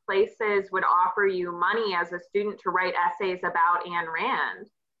 different places would offer you money as a student to write essays about Ayn Rand.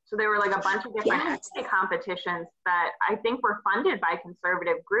 So there were like a bunch of different essay competitions that I think were funded by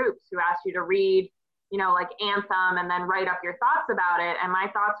conservative groups who asked you to read, like Anthem and then write up your thoughts about it. And my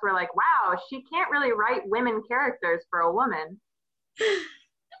thoughts were like, wow, she can't really write women characters for a woman.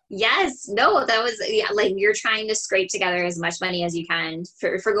 Yes, no, that was like you're trying to scrape together as much money as you can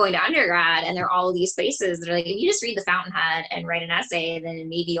for going to undergrad, and there are all these places that are like, if you just read The Fountainhead and write an essay, then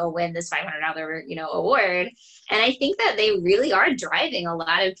maybe you'll win this $500 award. And I think that they really are driving a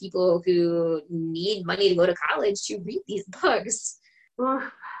lot of people who need money to go to college to read these books.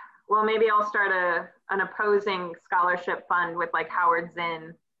 Oof. Well, maybe I'll start an opposing scholarship fund with like Howard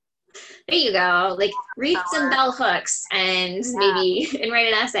Zinn. There you go. Like read some bell hooks and maybe write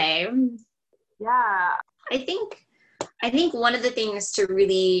an essay. Yeah. I think one of the things to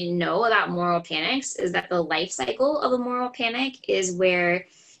really know about moral panics is that the life cycle of a moral panic is where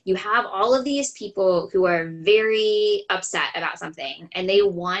you have all of these people who are very upset about something and they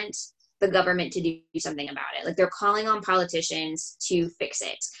want the government to do something about it. Like they're calling on politicians to fix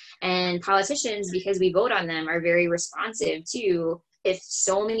it. And politicians, because we vote on them, are very responsive to, if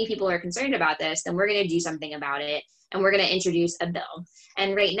so many people are concerned about this, then we're going to do something about it. And we're going to introduce a bill.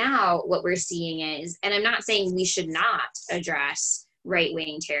 And right now, what we're seeing is, and I'm not saying we should not address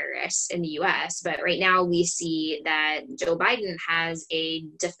right-wing terrorists in the US, but right now we see that Joe Biden has a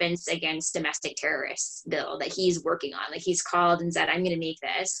defense against domestic terrorists bill that he's working on. Like he's called and said, I'm going to make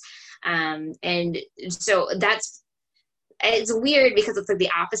this. And so it's weird because it's like the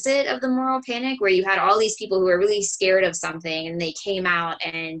opposite of the moral panic, where you had all these people who are really scared of something and they came out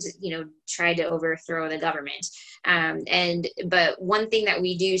and, tried to overthrow the government. But one thing that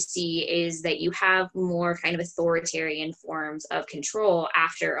we do see is that you have more kind of authoritarian forms of control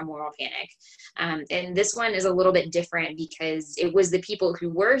after a moral panic. And this one is a little bit different because it was the people who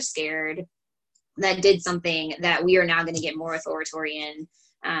were scared that did something that we are now going to get more authoritarian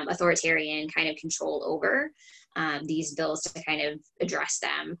kind of control over. These bills to kind of address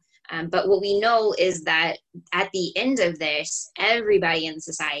them. But what we know is that at the end of this, everybody in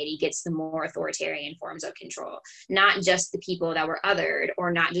society gets the more authoritarian forms of control, not just the people that were othered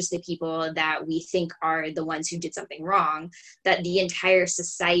or not just the people that we think are the ones who did something wrong, that the entire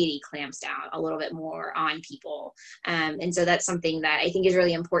society clamps down a little bit more on people. And so that's something that I think is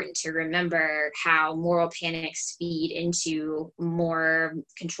really important to remember, how moral panics feed into more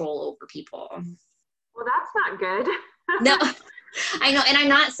control over people. Well, that's not good. No. I know, and I'm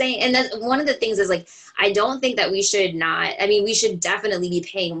not saying, and that's one of the things is like, I don't think that we should not, I mean, we should definitely be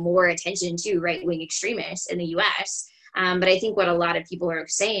paying more attention to right-wing extremists in the US. But I think what a lot of people are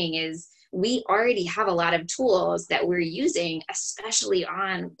saying is we already have a lot of tools that we're using, especially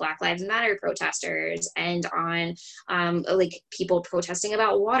on Black Lives Matter protesters and on like people protesting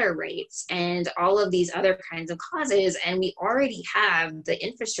about water rights and all of these other kinds of causes. And we already have the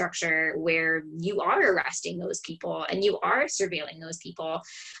infrastructure where you are arresting those people and you are surveilling those people.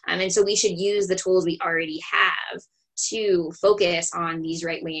 And so we should use the tools we already have to focus on these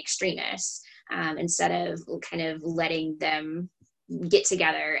right-wing extremists instead of kind of letting them get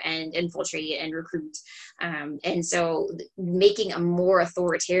together and infiltrate and recruit. And so making a more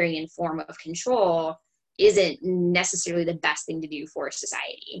authoritarian form of control isn't necessarily the best thing to do for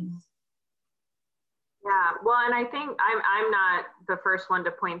society. Yeah, well, and I think I'm not the first one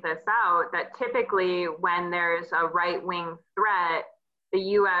to point this out, that typically when there's a right-wing threat, the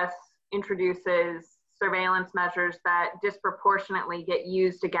US introduces surveillance measures that disproportionately get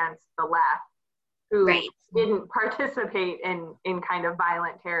used against the left, who right. didn't participate in kind of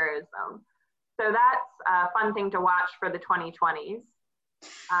violent terrorism. So that's a fun thing to watch for the 2020s.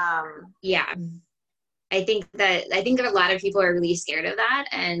 Yeah, I think that a lot of people are really scared of that,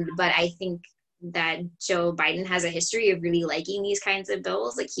 but I think that Joe Biden has a history of really liking these kinds of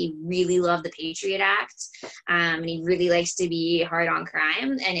bills. Like, he really loved the Patriot Act, and he really likes to be hard on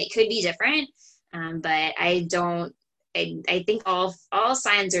crime, and it could be different, but I think all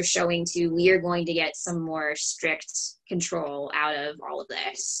signs are showing we are going to get some more strict control out of all of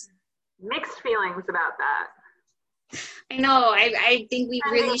this. Mixed feelings about that. I know. I think we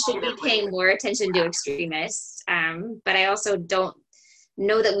really should be paying more attention to extremists, but I also don't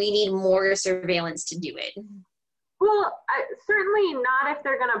know that we need more surveillance to do it. Well, certainly not if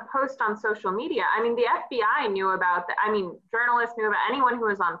they're going to post on social media. I mean, the FBI knew about that. I mean, journalists knew about, anyone who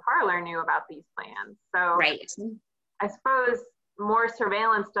was on Parler knew about these plans. So right. I suppose more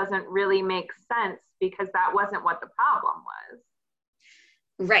surveillance doesn't really make sense because that wasn't what the problem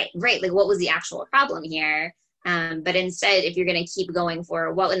was. Right. Like, what was the actual problem here? But instead, if you're going to keep going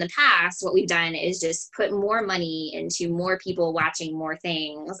in the past, what we've done is just put more money into more people watching more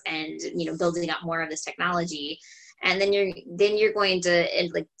things and, building up more of this technology. And then you're going to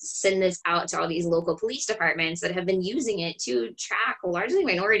like send this out to all these local police departments that have been using it to track largely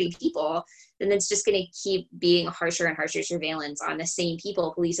minority people. Then it's just going to keep being harsher and harsher surveillance on the same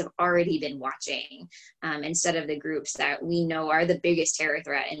people police have already been watching, instead of the groups that we know are the biggest terror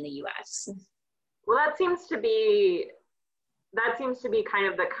threat in the U.S. Well, that seems to be kind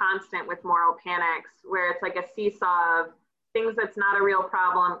of the constant with moral panics, where it's like a seesaw of things that's not a real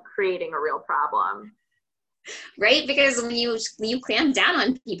problem creating a real problem. Right? Because when you clamp down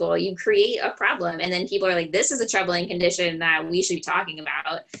on people, you create a problem, and then people are like, this is a troubling condition that we should be talking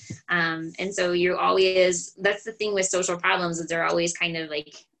about. And so that's the thing with social problems, is they're always kind of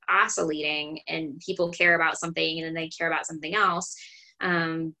like oscillating, and people care about something and then they care about something else.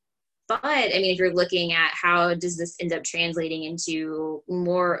 But I mean, if you're looking at how does this end up translating into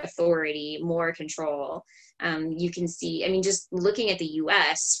more authority, more control, you can see, I mean, just looking at the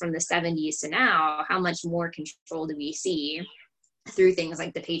US from the 70s to now, how much more control do we see through things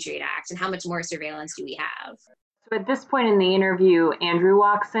like the Patriot Act, and how much more surveillance do we have? So at this point in the interview, Andrew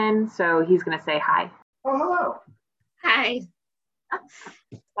walks in, so he's going to say hi. Oh, hello. Hi.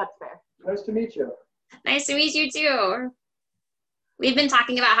 That's fair. Nice to meet you. Nice to meet you too. We've been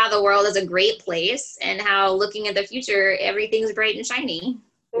talking about how the world is a great place and how, looking at the future, everything's bright and shiny.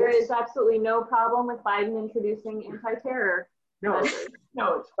 There is absolutely no problem with Biden introducing anti-terror. No,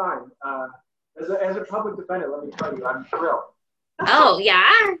 it's fine. As a public defender, let me tell you, I'm thrilled. Oh,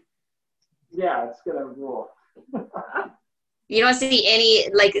 yeah? Yeah, it's gonna rule. You don't see any,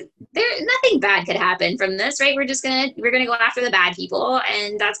 nothing bad could happen from this, right? We're gonna go after the bad people,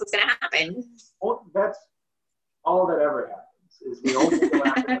 and that's what's gonna happen. Well, that's all that ever happens. Is we only go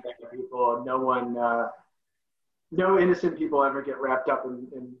after the bad people. No innocent people ever get wrapped up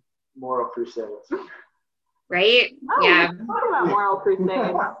in moral crusades. Right? Oh, yeah. Talk about moral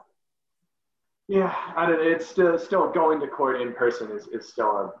crusades. Yeah, I don't know. It's still going to court in person is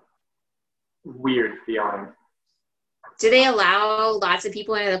still a weird feeling. Do they allow lots of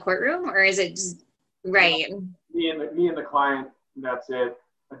people into the courtroom, or is it just right? Me and the client, and that's it.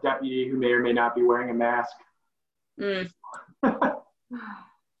 A deputy who may or may not be wearing a mask. Well,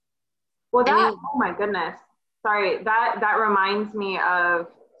 oh my goodness. Sorry, that reminds me of,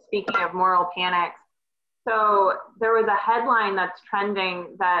 speaking of moral panics, So there was a headline that's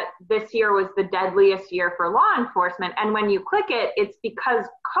trending that this year was the deadliest year for law enforcement. And when you click it, it's because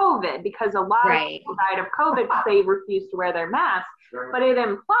COVID, because a lot of people died of COVID because they refused to wear their masks. Sure. But it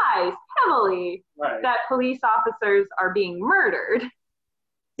implies heavily that police officers are being murdered.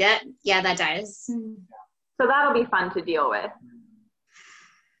 Yeah, that does. So that'll be fun to deal with.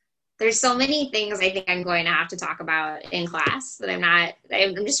 There's so many things I think I'm going to have to talk about in class that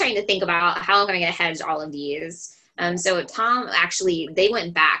I'm just trying to think about how am I going to hedge all of these. So Tom, actually,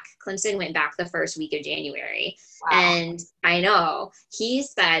 Clemson went back the first week of January. Wow. And I know he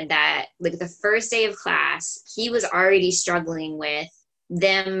said that like the first day of class, he was already struggling with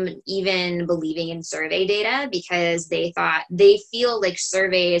them even believing in survey data because they feel like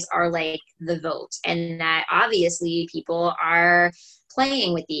surveys are like the vote, and that obviously people are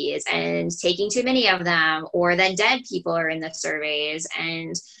playing with these and taking too many of them, or that dead people are in the surveys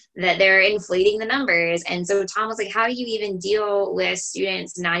and that they're inflating the numbers. And so Tom was like, how do you even deal with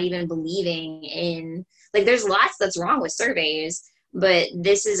students not even believing in, like, there's lots that's wrong with surveys, but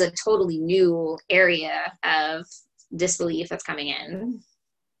this is a totally new area of disbelief that's coming in.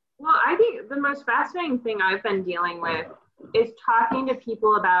 Well, I think the most fascinating thing I've been dealing with is talking to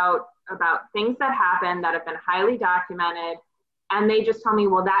people about things that happen that have been highly documented. And they just tell me,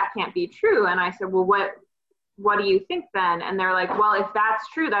 well, that can't be true. And I said, well, what do you think then? And they're like, well, if that's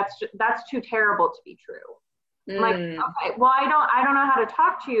true, that's too terrible to be true. I'm like, okay, well, I don't know how to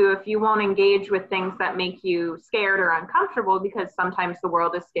talk to you if you won't engage with things that make you scared or uncomfortable, because sometimes the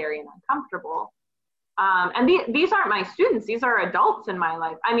world is scary and uncomfortable. And these aren't my students. These are adults in my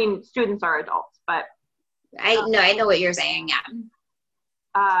life. I mean, students are adults, but. I know what you're saying, yeah.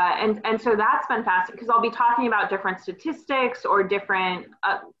 And so that's been fascinating because I'll be talking about different statistics or different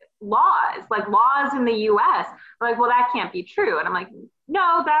laws, like laws in the US. I'm like, well, that can't be true. And I'm like,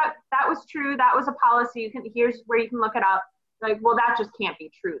 no, that was true. That was a policy. Here's where you can look it up. Like, well, that just can't be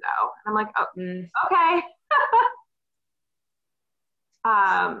true though. And I'm like, oh, okay.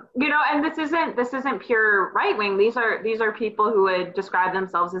 And this isn't pure right wing. These are people who would describe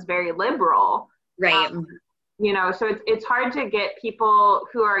themselves as very liberal. Right. So it's hard to get people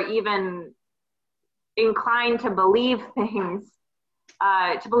who are even inclined to believe things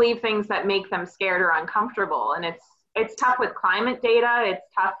that make them scared or uncomfortable. And it's tough with climate data. It's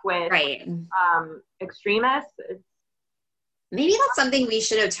tough with extremists. Maybe that's something we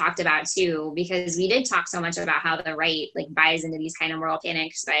should have talked about too, because we did talk so much about how the right like buys into these kind of moral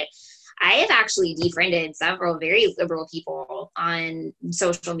panics, but I have actually defriended several very liberal people on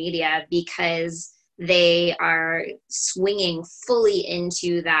social media because they are swinging fully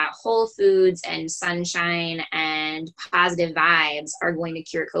into that Whole Foods and sunshine and positive vibes are going to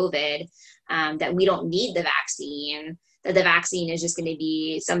cure COVID, that we don't need the vaccine, that the vaccine is just going to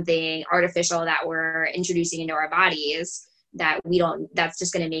be something artificial that we're introducing into our bodies, that's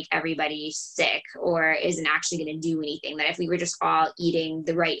just going to make everybody sick or isn't actually going to do anything. That if we were just all eating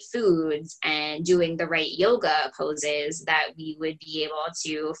the right foods and doing the right yoga poses, that we would be able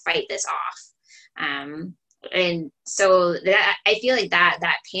to fight this off. And so that I feel like that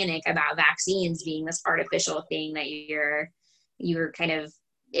panic about vaccines being this artificial thing that you're kind of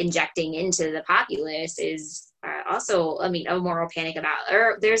injecting into the populace is also, I mean, a moral panic about,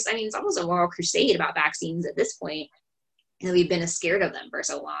 it's almost a moral crusade about vaccines at this point. And we've been scared of them for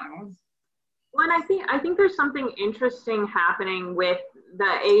so long. Well, and I think there's something interesting happening with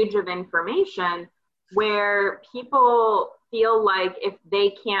the age of information where people feel like if they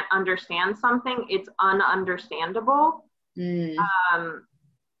can't understand something, it's ununderstandable. So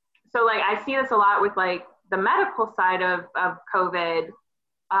like I see this a lot with like the medical side of COVID,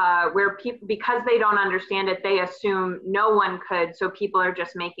 where people, because they don't understand it, they assume no one could. So people are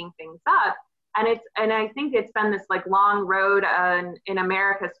just making things up. And I think it's been this like long road in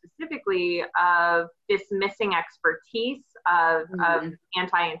America specifically of dismissing expertise, of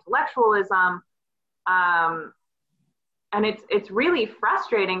anti-intellectualism. And it's really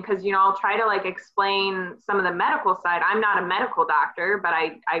frustrating because, I'll try to like explain some of the medical side. I'm not a medical doctor, but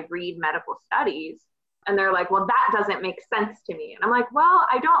I read medical studies, and they're like, well, that doesn't make sense to me. And I'm like, well,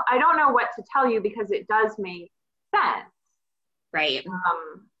 I don't know what to tell you because it does make sense. Right.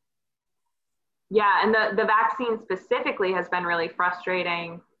 Yeah, and the vaccine specifically has been really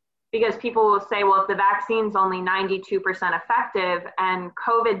frustrating because people will say, well, if the vaccine's only 92% effective and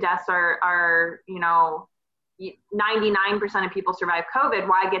COVID deaths are 99% of people survive COVID,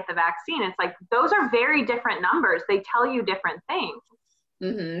 why get the vaccine? It's like, those are very different numbers. They tell you different things.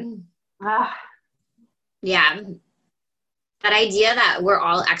 Yeah. that idea that we're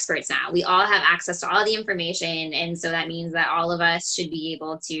all experts now. We all have access to all the information. And so that means that all of us should be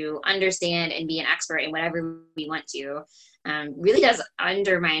able to understand and be an expert in whatever we want to. Really does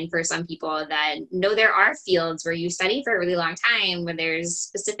undermine for some people that no, there are fields where you study for a really long time, where there's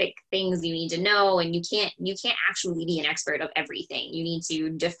specific things you need to know, and you can't actually be an expert of everything. You need to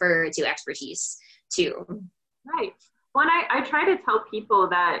defer to expertise too. Right. Well, I try to tell people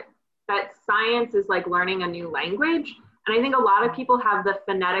that science is like learning a new language. And I think a lot of people have the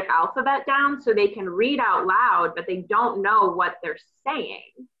phonetic alphabet down so they can read out loud, but they don't know what they're saying.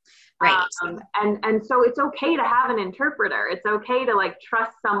 Right. And so it's okay to have an interpreter. It's okay to like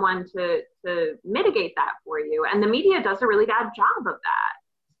trust someone to mitigate that for you. And the media does a really bad job of that.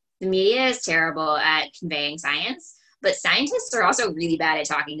 The media is terrible at conveying science, but scientists are also really bad at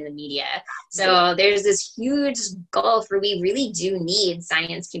talking to the media. So there's this huge gulf where we really do need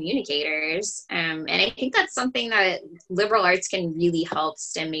science communicators. And I think that's something that liberal arts can really help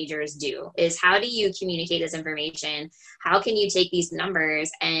STEM majors do, is how do you communicate this information? How can you take these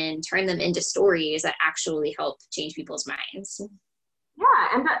numbers and turn them into stories that actually help change people's minds? Yeah,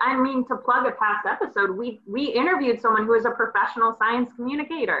 and I mean, to plug a past episode, we interviewed someone who is a professional science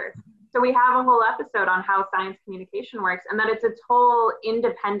communicator. So we have a whole episode on how science communication works, and that it's its whole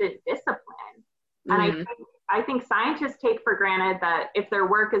independent discipline. Mm-hmm. And I think scientists take for granted that if their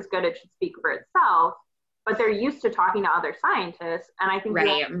work is good, it should speak for itself, but they're used to talking to other scientists. And I think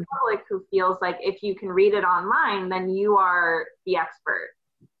the public who feels like if you can read it online, then you are the expert.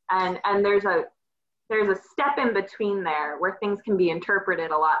 And there's a step in between there where things can be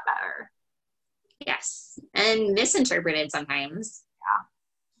interpreted a lot better. Yes, and misinterpreted sometimes.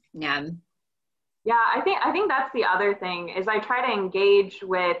 Yeah. I think that's the other thing is I try to engage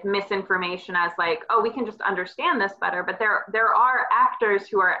with misinformation as like, oh, we can just understand this better. But there are actors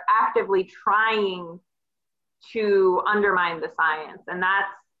who are actively trying to undermine the science, and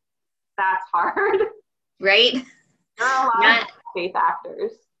that's hard. Right. There are a lot of faith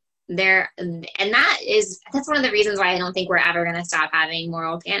actors. That's one of the reasons why I don't think we're ever going to stop having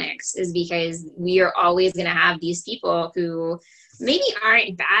moral panics, is because we are always going to have these people who maybe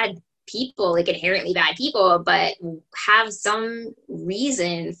aren't bad people, like inherently bad people, but have some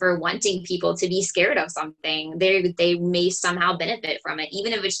reason for wanting people to be scared of something. They may somehow benefit from it,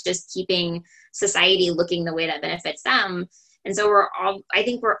 even if it's just keeping society looking the way that benefits them. And so I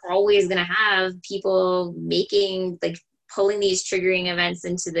think we're always going to have people pulling these triggering events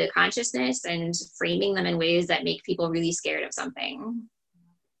into the consciousness and framing them in ways that make people really scared of something.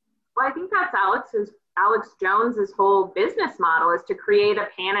 Well, I think that's Alex Jones's whole business model, is to create a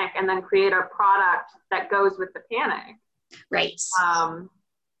panic and then create a product that goes with the panic. Right. I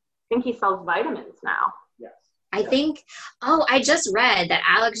think he sells vitamins now. Yes. I just read that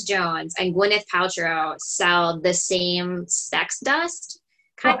Alex Jones and Gwyneth Paltrow sell the same sex dust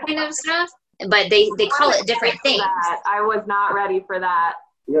kind of stuff, but they call it different things. I was not ready for that.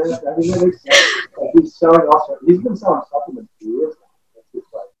 Yeah, I mean, that makes sense. He's been selling supplements for years now.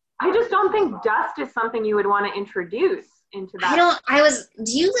 I just don't think dust is something you would want to introduce into that.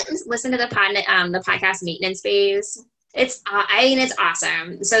 Do you listen to the podcast Maintenance Phase? It's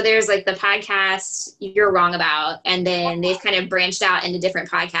awesome. So there's like the podcast You're Wrong About, and then they've kind of branched out into different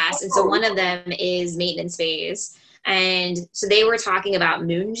podcasts. And so one of them is Maintenance Phase. And so they were talking about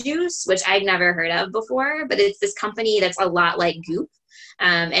Moon Juice, which I'd never heard of before, but it's this company that's a lot like Goop.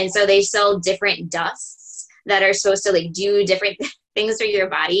 And so they sell different dusts that are supposed to like do different things for your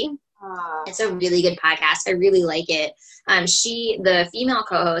body. It's a really good podcast. I really like it. The female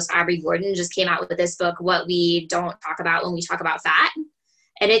co-host, Aubrey Gordon, just came out with this book, What We Don't Talk About When We Talk About Fat.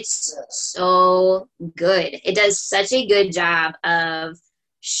 And it's so good. It does such a good job of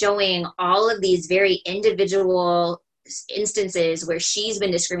showing all of these very individual instances where she's been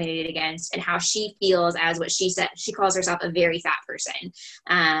discriminated against and how she feels as what she said. She calls herself a very fat person.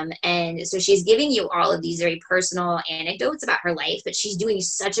 And so she's giving you all of these very personal anecdotes about her life, but she's doing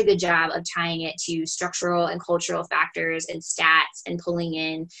such a good job of tying it to structural and cultural factors and stats and pulling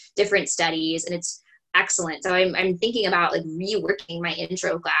in different studies. And it's excellent. So I'm thinking about like reworking my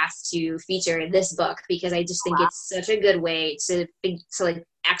intro class to feature this book, because I just think it's such a good way to like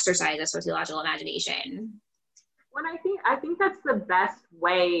exercise a sociological imagination. Well, I think that's the best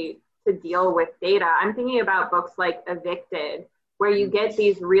way to deal with data. I'm thinking about books like Evicted, where you get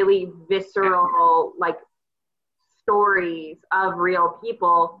these really visceral like stories of real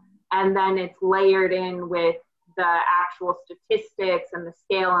people, and then it's layered in with the actual statistics and the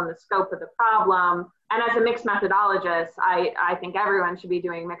scale and the scope of the problem. And as a mixed methodologist, I think everyone should be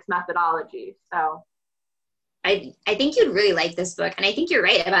doing mixed methodology. So I think you'd really like this book. And I think you're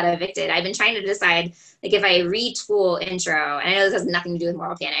right about Evicted. I've been trying to decide, like, if I retool Intro, and I know this has nothing to do with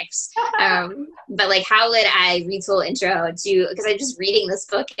Moral Panics, but like, how would I retool Intro to, because I'm just reading this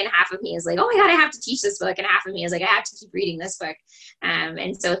book and half of me is like, oh my God, I have to teach this book. And half of me is like, I have to keep reading this book.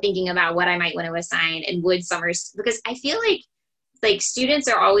 And so thinking about what I might want to assign and would summers, because I feel like students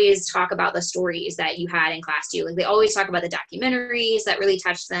are always talk about the stories that you had in class too. Like they always talk about the documentaries that really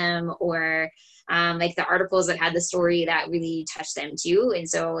touched them, or like the articles that had the story that really touched them too. And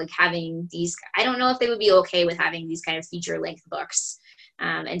so like having these, I don't know if they would be okay with having these kind of feature length books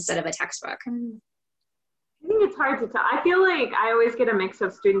instead of a textbook. I think it's hard to tell. I feel like I always get a mix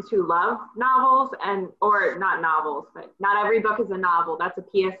of students who love novels or not novels, but not every book is a novel. That's a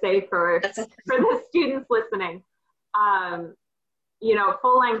PSA for the students listening.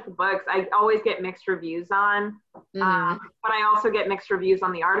 Full-length books, I always get mixed reviews on, but I also get mixed reviews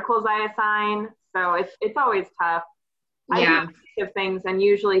on the articles I assign. So it's always tough. Yeah. I do a mix of things, and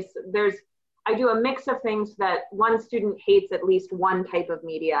usually I do a mix of things that one student hates at least one type of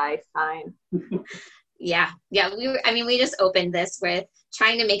media I assign. Yeah. We just opened this with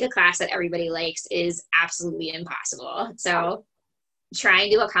trying to make a class that everybody likes is absolutely impossible. So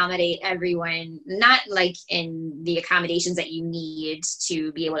trying to accommodate everyone, not like in the accommodations that you need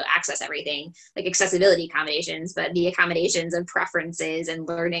to be able to access everything, like accessibility accommodations, but the accommodations of preferences and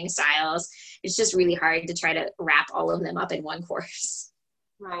learning styles. It's just really hard to try to wrap all of them up in one course.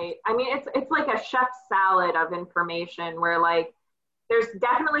 Right. I mean, it's like a chef's salad of information where like, there's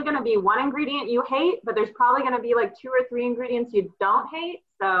definitely going to be one ingredient you hate, but there's probably going to be like 2 or 3 ingredients you don't hate.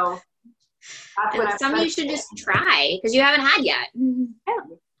 So that's what some you should just try because you haven't had yet. Yeah.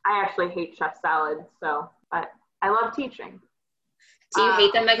 I actually hate chef salads, but I love teaching. Do you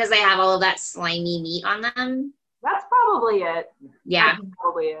hate them because they have all of that slimy meat on them? That's probably it. Yeah. That's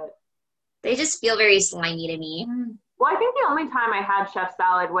probably it. They just feel very slimy to me. Well, I think the only time I had chef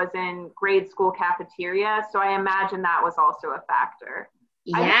salad was in grade school cafeteria, so I imagine that was also a factor.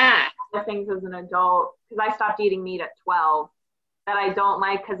 Yeah. The things as an adult, because I stopped eating meat at 12, that I don't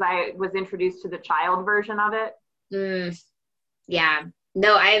like because I was introduced to the child version of it. Yeah.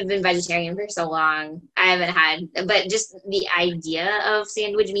 No, I have been vegetarian for so long. I haven't had, but just the idea of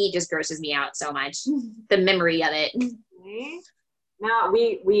sandwich meat just grosses me out so much. The memory of it. No,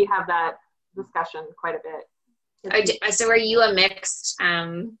 we have that discussion quite a bit. So are you a mixed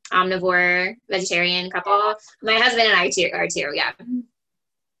omnivore vegetarian couple? My husband and I are too, yeah.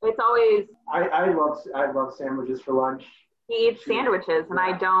 It's always I love sandwiches for lunch. He eats sandwiches and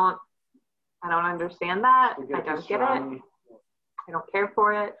I don't understand that. I don't get it. I don't care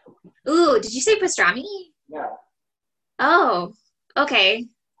for it. Ooh, did you say pastrami? Yeah. Oh, okay.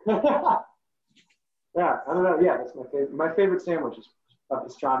 Yeah, I don't know. Yeah, that's my favorite. My favorite sandwich is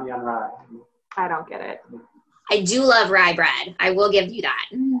pastrami on rye. I don't get it. I do love rye bread. I will give you that.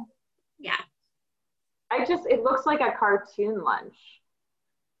 Yeah. It looks like a cartoon lunch.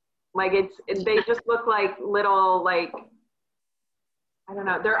 Like they just look like little, like, I don't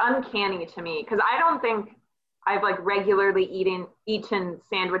know. They're uncanny to me because I don't think I've like regularly eaten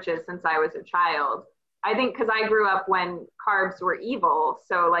sandwiches since I was a child. I think because I grew up when carbs were evil.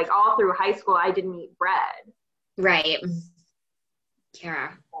 So like all through high school, I didn't eat bread. Right.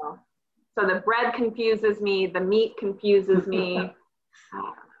 Kara. So the bread confuses me. The meat confuses me.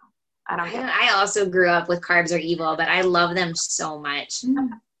 I don't know. I also grew up with carbs are evil, but I love them so much.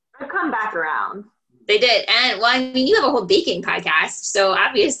 They've come back around. They did. And well, I mean, you have a whole baking podcast. So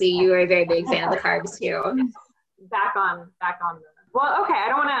obviously you are a very big fan of the carbs too. Back on well, okay. I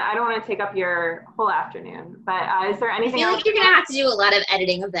don't want to take up your whole afternoon, but is there anything I feel else? Like you're going to have to do a lot of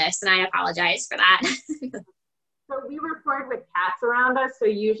editing of this, and I apologize for that. So we record with cats around us, so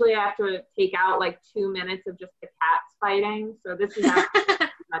usually I have to take out like 2 minutes of just the cats fighting. So this is actually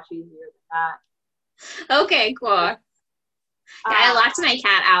much easier than that. Okay, cool. Yeah, I locked my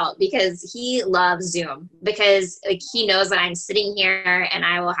cat out because he loves Zoom because like he knows that I'm sitting here and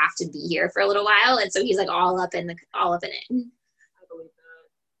I will have to be here for a little while, and so he's like all up in it. I believe that.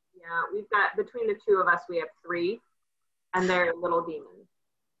 Yeah, we've got between the two of us, we have 3, and they're little demons.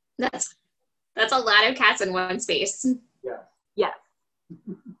 That's a lot of cats in one space. Yeah.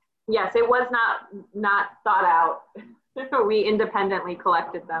 Yes. It was not thought out. We independently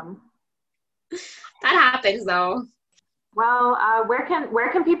collected them. That happens though. Well, where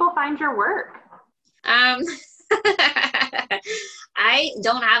can people find your work? I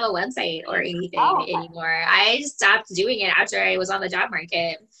don't have a website or anything anymore. I stopped doing it after I was on the job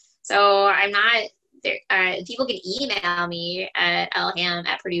market. So I'm not there. People can email me at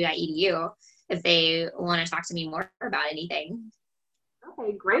lham@purdue.edu if they want to talk to me more about anything.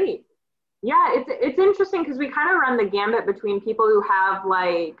 Okay, great. Yeah, it's interesting because we kind of run the gambit between people who have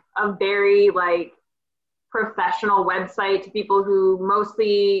like a very like professional website to people who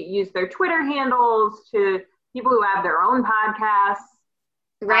mostly use their Twitter handles to people who have their own podcasts.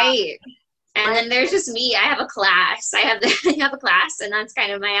 Right. And Right. then there's just me. I have a class. I have a class, and that's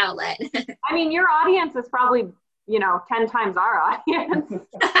kind of my outlet. I mean, your audience is probably, 10 times our audience.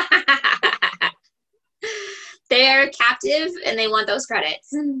 They're captive and they want those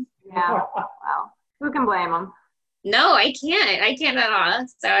credits. Yeah. Well, who can blame them? No, I can't. I can't at all.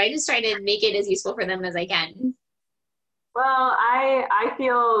 So I just try to make it as useful for them as I can. Well, I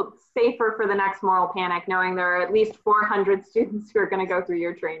feel safer for the next Moral Panic knowing there are at least 400 students who are going to go through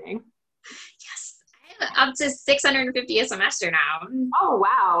your training. Yes. I'm up to 650 a semester now. Oh,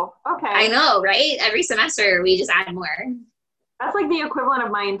 wow. Okay. I know, right? Every semester we just add more. That's like the equivalent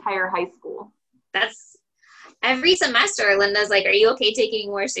of my entire high school. That's every semester. Linda's like, are you okay taking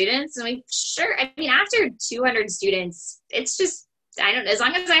more students? And we sure. I mean, after 200 students, it's just, I don't know, as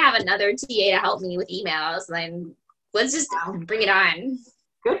long as I have another TA to help me with emails, then let's just bring it on.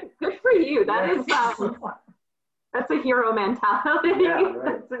 Good for you. That is that's a hero mentality. Yeah,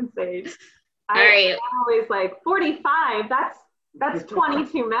 right. That's insane. All right. I'm always like 45. That's 20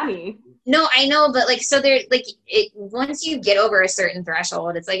 too many. No, I know, but like, so there, like, once you get over a certain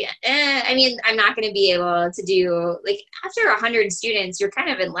threshold, it's like, I mean, I'm not going to be able to do, like, after 100 students, you're kind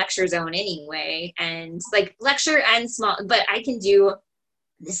of in lecture zone anyway, and like lecture and small, but I can do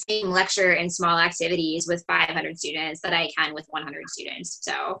the same lecture and small activities with 500 students that I can with 100 students.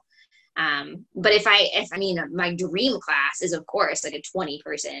 So, but if I mean, my dream class is of course like a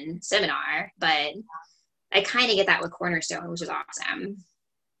 20-person seminar, but I kind of get that with Cornerstone, which is awesome.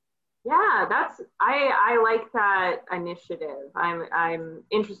 Yeah, I like that initiative. I'm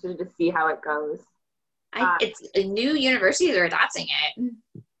interested to see how it goes. It's new universities are adopting it.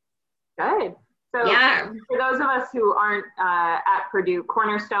 Good. So yeah, for those of us who aren't at Purdue,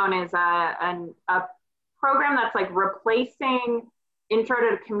 Cornerstone is a program that's like replacing Intro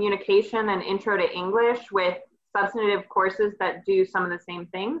to Communication and Intro to English with substantive courses that do some of the same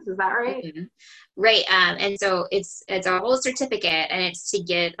things. Is that right? Mm-hmm. Right. And so it's a whole certificate, and it's to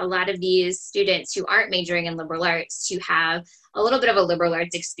get a lot of these students who aren't majoring in liberal arts to have a little bit of a liberal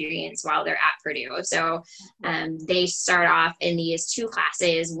arts experience while they're at Purdue. So they start off in these two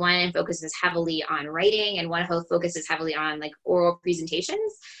classes. One focuses heavily on writing, and one focuses heavily on like oral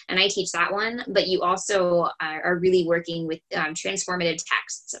presentations. And I teach that one, but you also are really working with transformative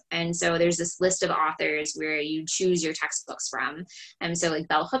texts. And so there's this list of authors where you choose your textbooks from. And so like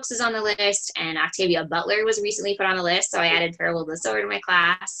Bell Hooks is on the list, and Octavia Butler was recently put on the list. So I added Parable of the Sword to my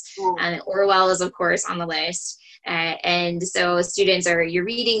class. And Orwell is of course on the list. And so students you're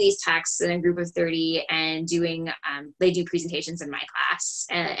reading these texts in a group of 30 and they do presentations in my class.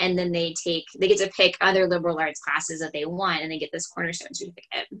 And then they get to pick other liberal arts classes that they want, and they get this Cornerstone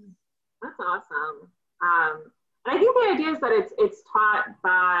certificate. That's awesome. And I think the idea is that it's taught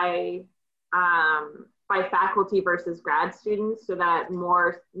by faculty versus grad students, so that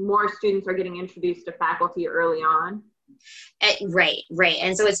more students are getting introduced to faculty early on. Right.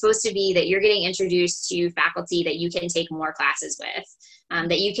 And so it's supposed to be that you're getting introduced to faculty that you can take more classes with,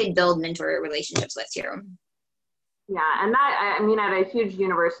 that you can build mentor relationships with too. Yeah, and that, I mean, at a huge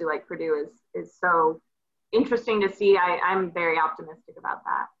university like Purdue is so interesting to see. I'm very optimistic about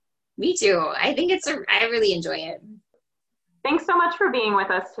that. Me too. I think I really enjoy it. Thanks so much for being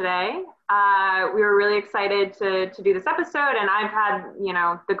with us today. We were really excited to do this episode, and I've had,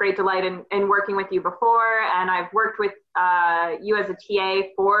 the great delight in working with you before, and I've worked with you as a TA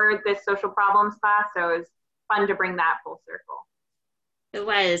for this social problems class, so it was fun to bring that full circle. It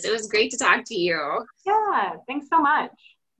was great to talk to you. Yeah, thanks so much.